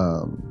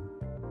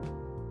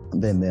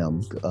than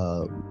them.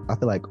 I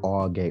feel like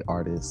all gay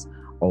artists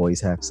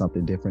always have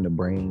something different to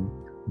bring,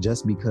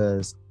 just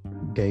because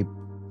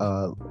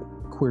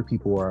queer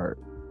people are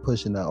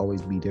pushing to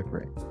always be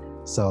different.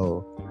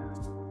 So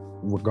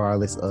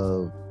regardless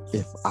of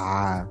if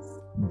I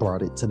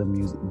brought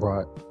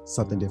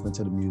something different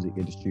to the music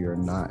industry or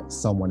not,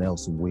 someone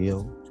else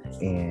will.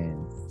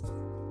 And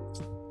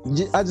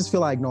I just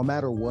feel like no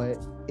matter what,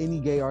 any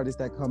gay artist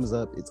that comes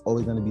up, it's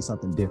always going to be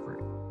something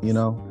different, you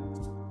know?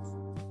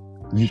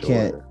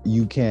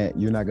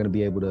 You're not going to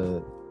be able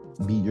to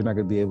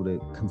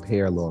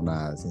compare Lil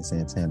Nas and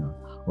Santana,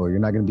 or you're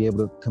not going to be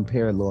able to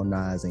compare Lil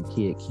Nas and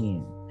Kid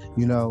Ken.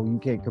 You know, you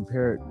can't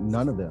compare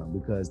none of them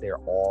because they're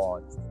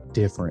all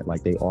different.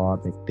 Like, they all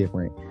make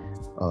different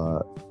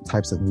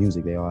types of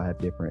music. They all have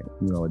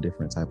a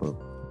different type of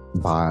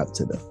vibe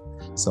to them.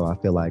 So I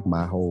feel like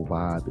my whole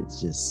vibe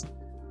is just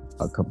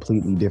a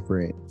completely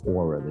different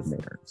aura than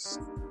theirs.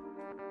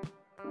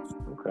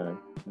 Okay, I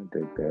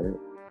dig that.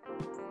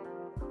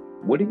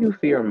 What do you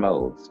fear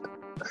most,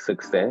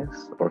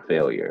 success or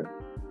failure?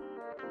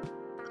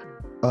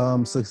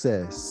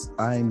 Success.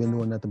 I ain't been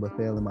doing nothing but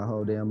failing my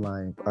whole damn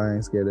life. I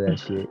ain't scared of that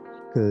shit.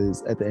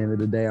 Because at the end of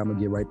the day, I'm going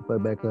to get right the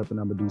fuck back up and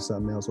I'm going to do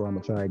something else, or I'm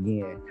going to try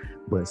again.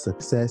 But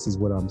success is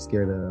what I'm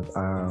scared of.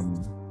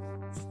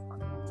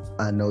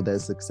 I know that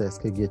success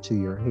could get to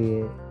your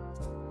head.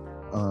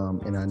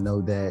 And I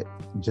know that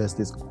just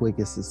as quick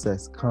as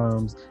success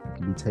comes, it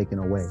can be taken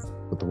away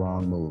with the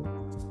wrong move.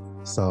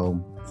 So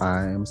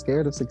I am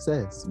scared of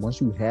success. Once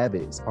you have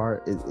it, it's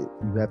hard.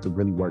 You have to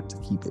really work to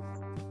keep it.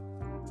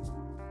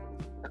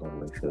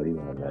 Totally feel you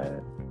on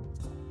that.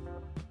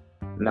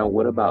 Now,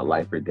 what about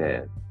life or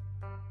death?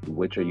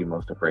 Which are you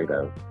most afraid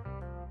of?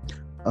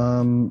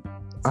 I don't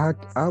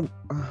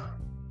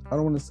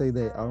want to say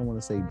that. I don't want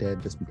to say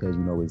death just because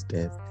it's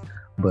death,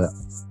 but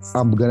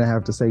I'm gonna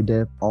have to say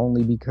death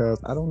only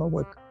because I don't know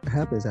what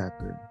happens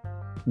after.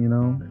 I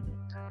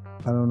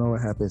don't know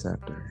what happens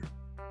after.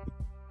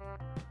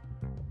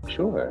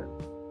 Sure,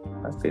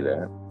 I see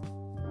that.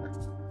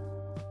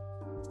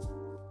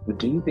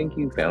 Do you think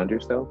you found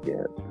yourself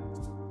yet?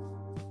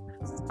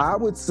 I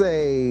would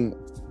say,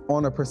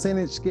 on a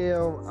percentage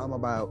scale, I'm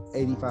about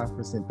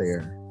 85%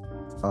 there.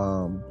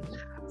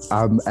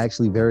 I'm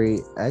actually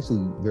very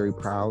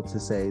proud to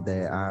say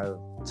that I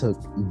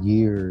took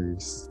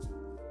years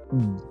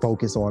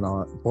focusing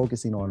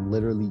on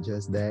literally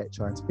just that,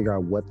 trying to figure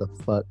out what the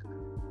fuck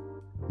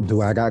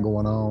do I got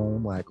going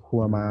on? Like,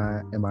 who am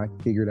I? Am I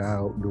figured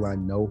out? Do I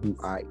know who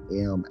I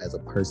am as a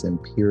person,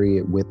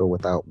 period, with or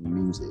without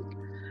music?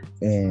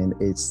 And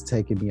it's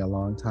taken me a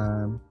long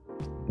time,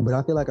 but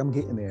I feel like I'm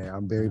getting there.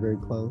 I'm very, very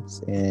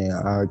close, and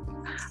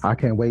I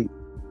can't wait.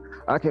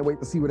 I can't wait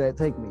to see where that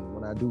take me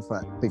when I do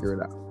figure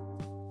it out.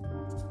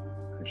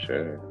 For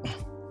sure.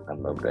 I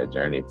love that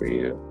journey for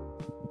you.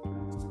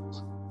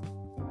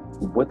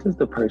 What does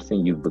the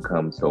person you've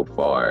become so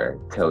far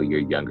tell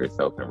your younger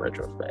self in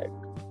retrospect?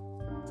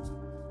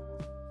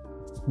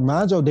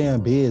 Mind your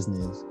damn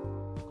business.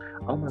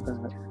 Oh my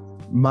God.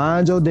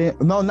 Mind your damn...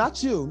 No,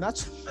 not you.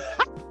 Not you.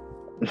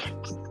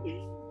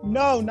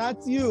 No,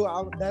 not you.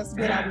 That's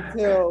what I would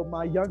tell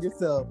my younger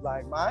self.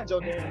 Like, mind your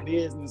damn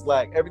business.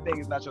 Like, everything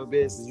is not your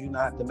business. You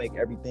not have to make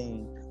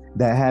everything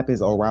that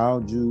happens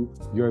around you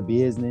your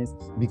business,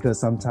 because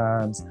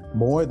sometimes,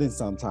 more than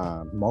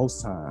sometimes,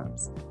 most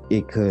times,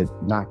 it could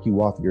knock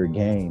you off your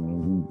game,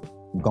 and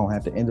you're gonna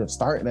have to end up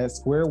starting at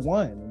square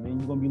one, and then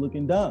you're gonna be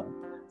looking dumb.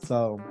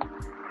 So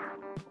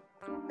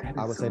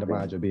I would say to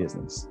mind your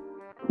business.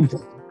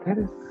 That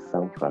is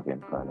so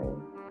fucking funny.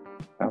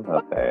 I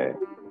love that.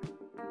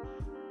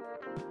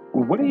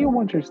 What do you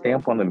want your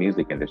stamp on the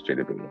music industry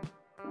to be?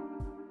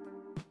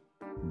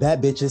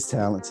 That bitch is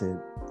talented.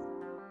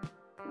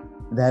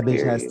 That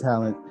bitch has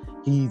talent.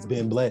 He's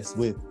been blessed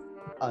with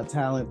a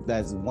talent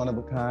that's one of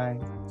a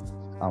kind.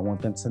 I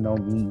want them to know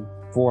me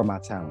for my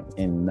talent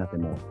and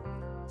nothing more.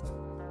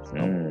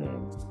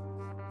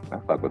 I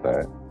fuck with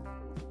that.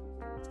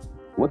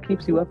 What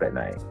keeps you up at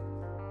night?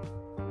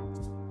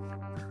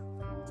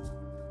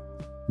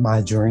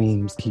 My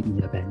dreams keep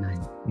me up at night.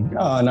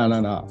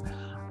 No.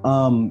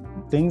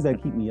 Things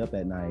that keep me up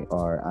at night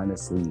are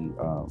honestly,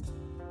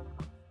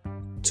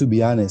 to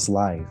be honest,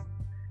 life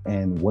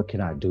and what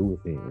can I do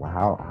with it?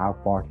 How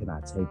far can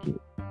I take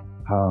it?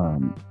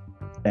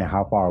 And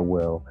how far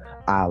will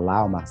I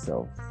allow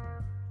myself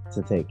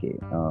to take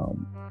it?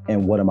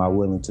 And what am I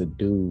willing to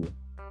do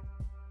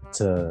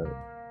to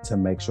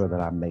make sure that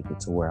I make it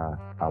to where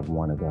I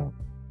want to go?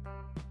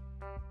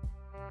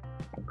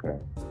 Okay.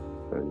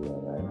 So you're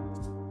right.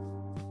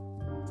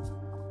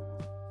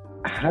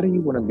 How do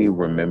you want to be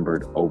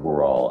remembered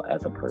overall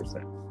as a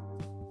person?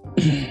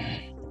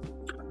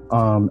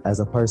 As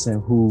a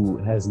person who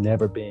has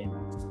never been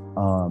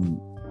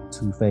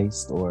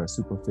two-faced or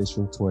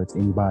superficial towards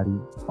anybody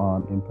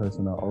in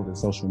person or over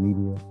social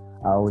media.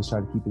 I always try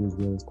to keep it as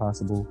real as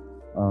possible.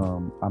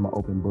 I'm an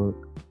open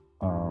book.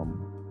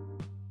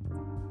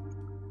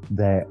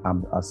 That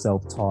I'm a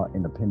self-taught,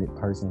 independent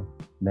person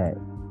that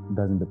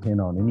doesn't depend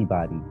on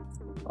anybody.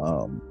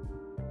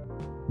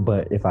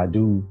 But if I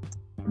do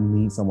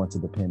need someone to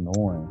depend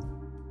on,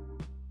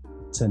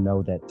 to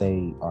know that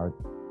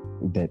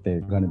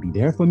they're gonna be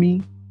there for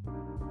me,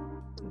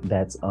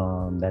 that's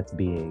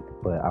big.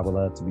 But I would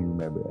love to be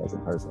remembered as a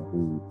person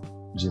who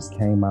just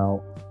came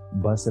out,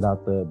 busted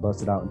out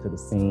into the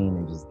scene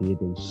and just did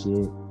their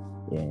shit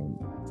and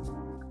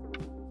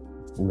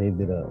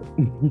lived it up.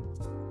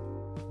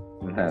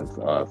 That's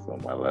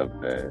awesome. I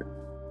love that.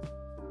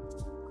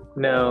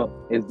 Now,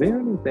 is there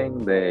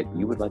anything that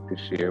you would like to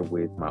share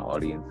with my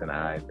audience and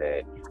I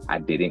that I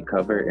didn't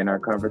cover in our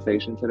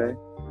conversation today?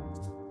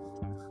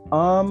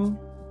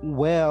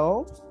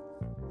 Well,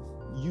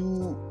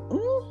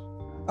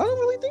 I don't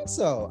really think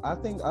so. I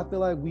feel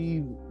like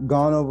we've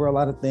gone over a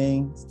lot of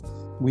things.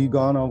 We've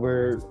gone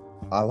over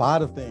a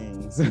lot of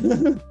things.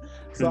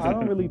 So I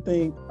don't really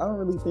think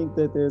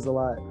that there's a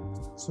lot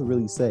to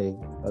really say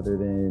other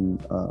than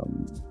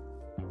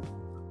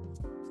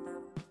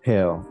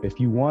hell, if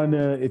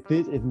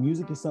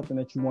music is something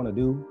that you want to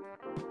do,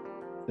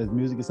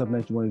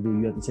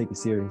 you have to take it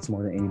serious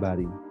more than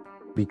anybody,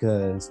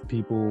 because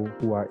people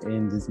who are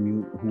in this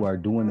who are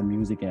doing the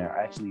music and are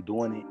actually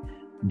doing it,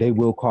 they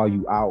will call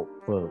you out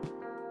for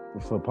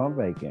pump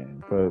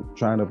faking, for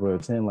trying to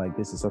pretend like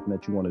this is something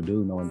that you want to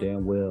do, knowing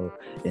damn well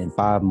in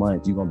 5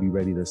 months you're gonna be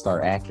ready to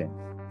start acting.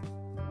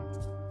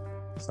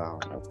 So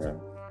okay,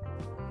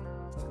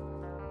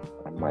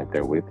 I'm right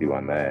there with you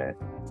on that.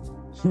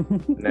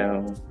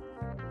 Now,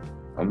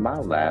 my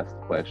last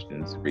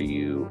questions for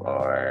you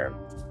are,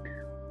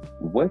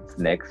 what's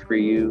next for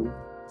you,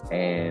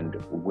 and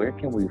where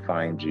can we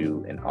find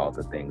you in all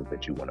the things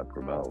that you want to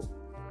promote?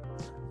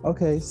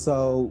 Okay,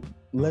 so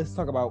let's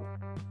talk about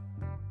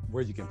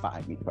where you can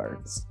find me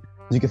first.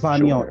 You can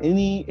find me on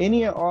any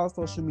and all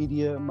social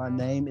media. My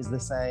name is the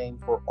same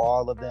for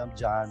all of them.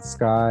 Jawn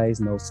Skiez,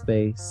 no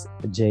space,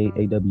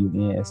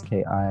 JAWNSKIEZ.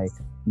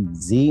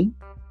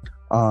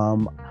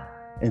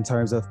 In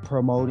terms of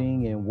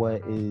promoting and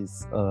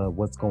what's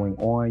going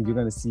on, you're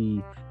gonna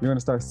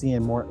start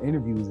seeing more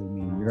interviews of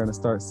me. You're gonna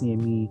start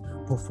seeing me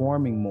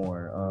performing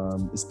more,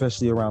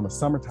 especially around the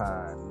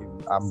summertime.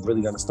 I'm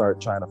really gonna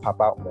start trying to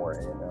pop out more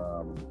and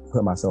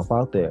put myself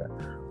out there.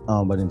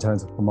 But in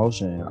terms of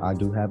promotion, I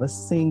do have a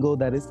single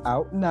that is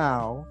out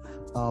now.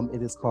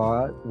 It is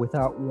called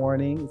Without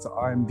Warning. It's an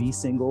R&B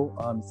single.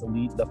 It's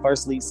the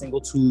first lead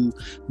single to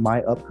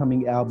my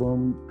upcoming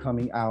album,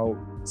 coming out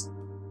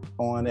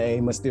on a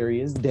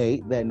mysterious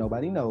date that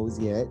nobody knows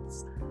yet.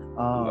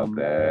 Love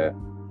that.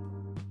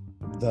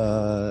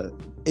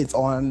 It's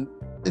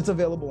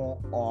available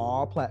on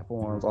all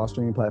platforms, all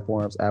streaming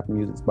platforms, Apple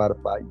Music,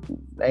 Spotify, you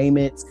name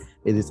it.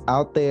 It is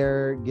out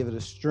there. Give it a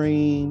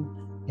stream.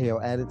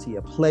 Hell, add it to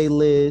your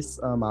playlist.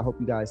 I hope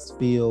you guys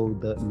feel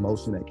the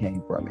emotion that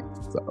came from it.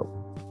 So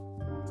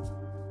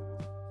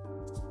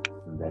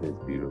that is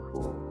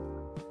beautiful.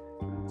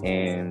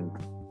 And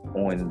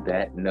on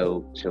that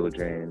note,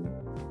 children,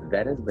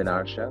 that has been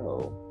our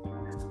show.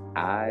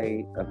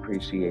 I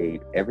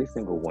appreciate every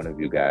single one of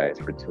you guys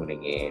for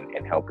tuning in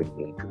and helping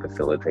me to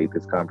facilitate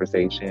this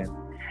conversation.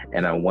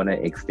 And I want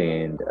to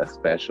extend a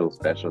special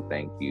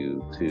thank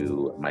you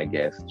to my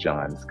guest,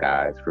 Jawn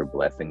Skiez, for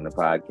blessing the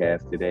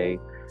podcast today.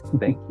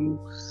 Thank you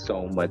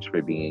so much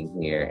for being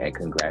here, and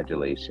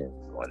congratulations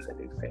on the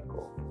new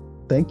single.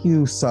 Thank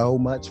you so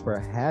much for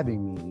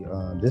having me.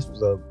 This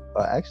was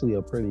actually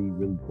a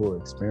really cool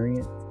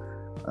experience.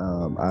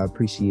 I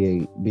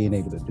appreciate being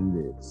able to do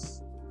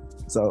this.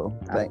 So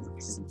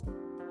thanks.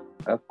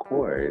 Of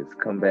course.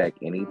 Come back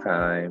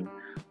anytime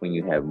when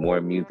you have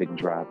more music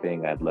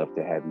dropping. I'd love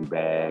to have you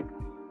back.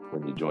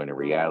 When you join a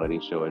reality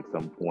show at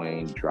some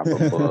point, drop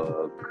a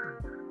book.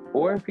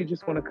 Or if you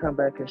just want to come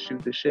back and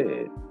shoot the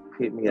shit,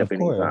 hit me up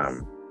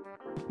anytime.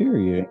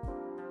 Period.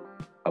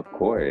 Of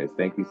course.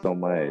 Thank you so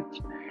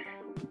much.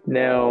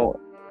 Now,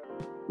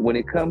 when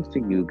it comes to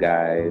you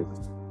guys,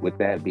 with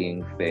that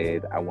being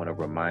said, I want to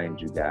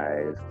remind you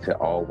guys to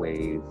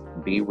always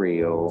be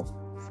real,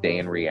 stay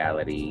in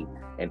reality,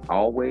 and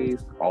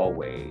always,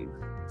 always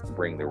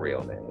bring the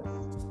realness.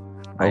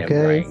 I am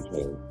Brian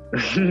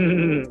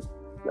K.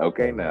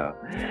 Okay, now.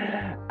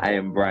 I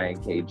am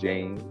Brian K.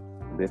 James.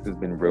 This has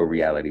been Real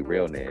Reality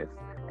Realness.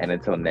 And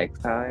until next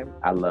time,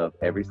 I love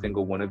every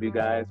single one of you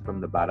guys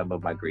from the bottom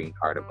of my green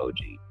card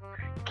emoji.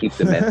 Keep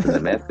the mess in the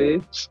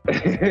message.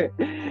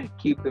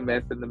 Keep the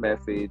mess in the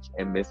message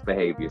and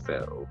misbehave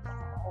yourselves.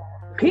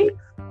 Peace.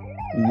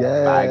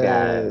 Yes. Bye,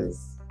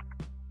 guys.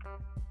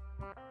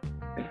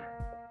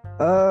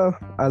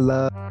 I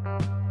love.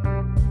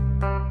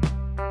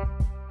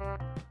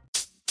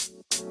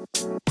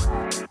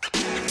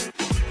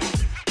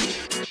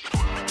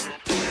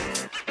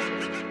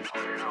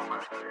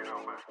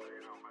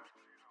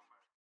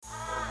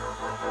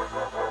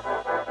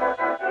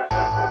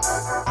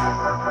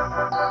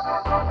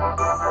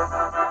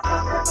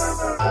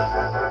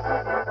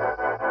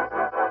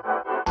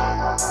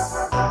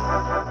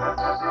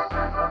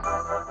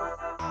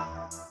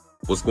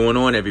 What's going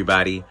on,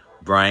 everybody?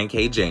 Brian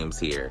K. James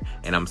here,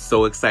 and I'm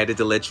so excited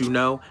to let you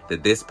know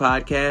that this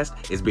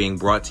podcast is being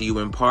brought to you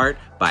in part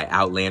by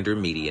Outlander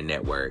Media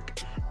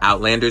Network.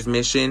 Outlander's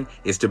mission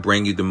is to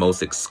bring you the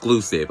most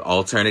exclusive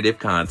alternative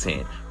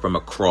content from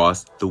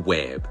across the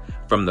web,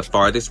 from the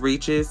farthest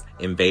reaches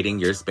invading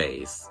your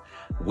space.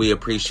 We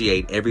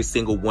appreciate every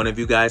single one of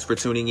you guys for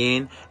tuning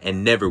in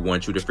and never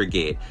want you to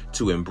forget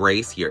to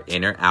embrace your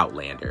inner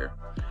Outlander.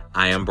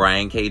 I am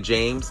Brian K.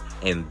 James,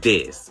 and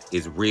this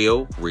is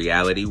Real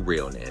Reality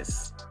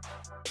Realness.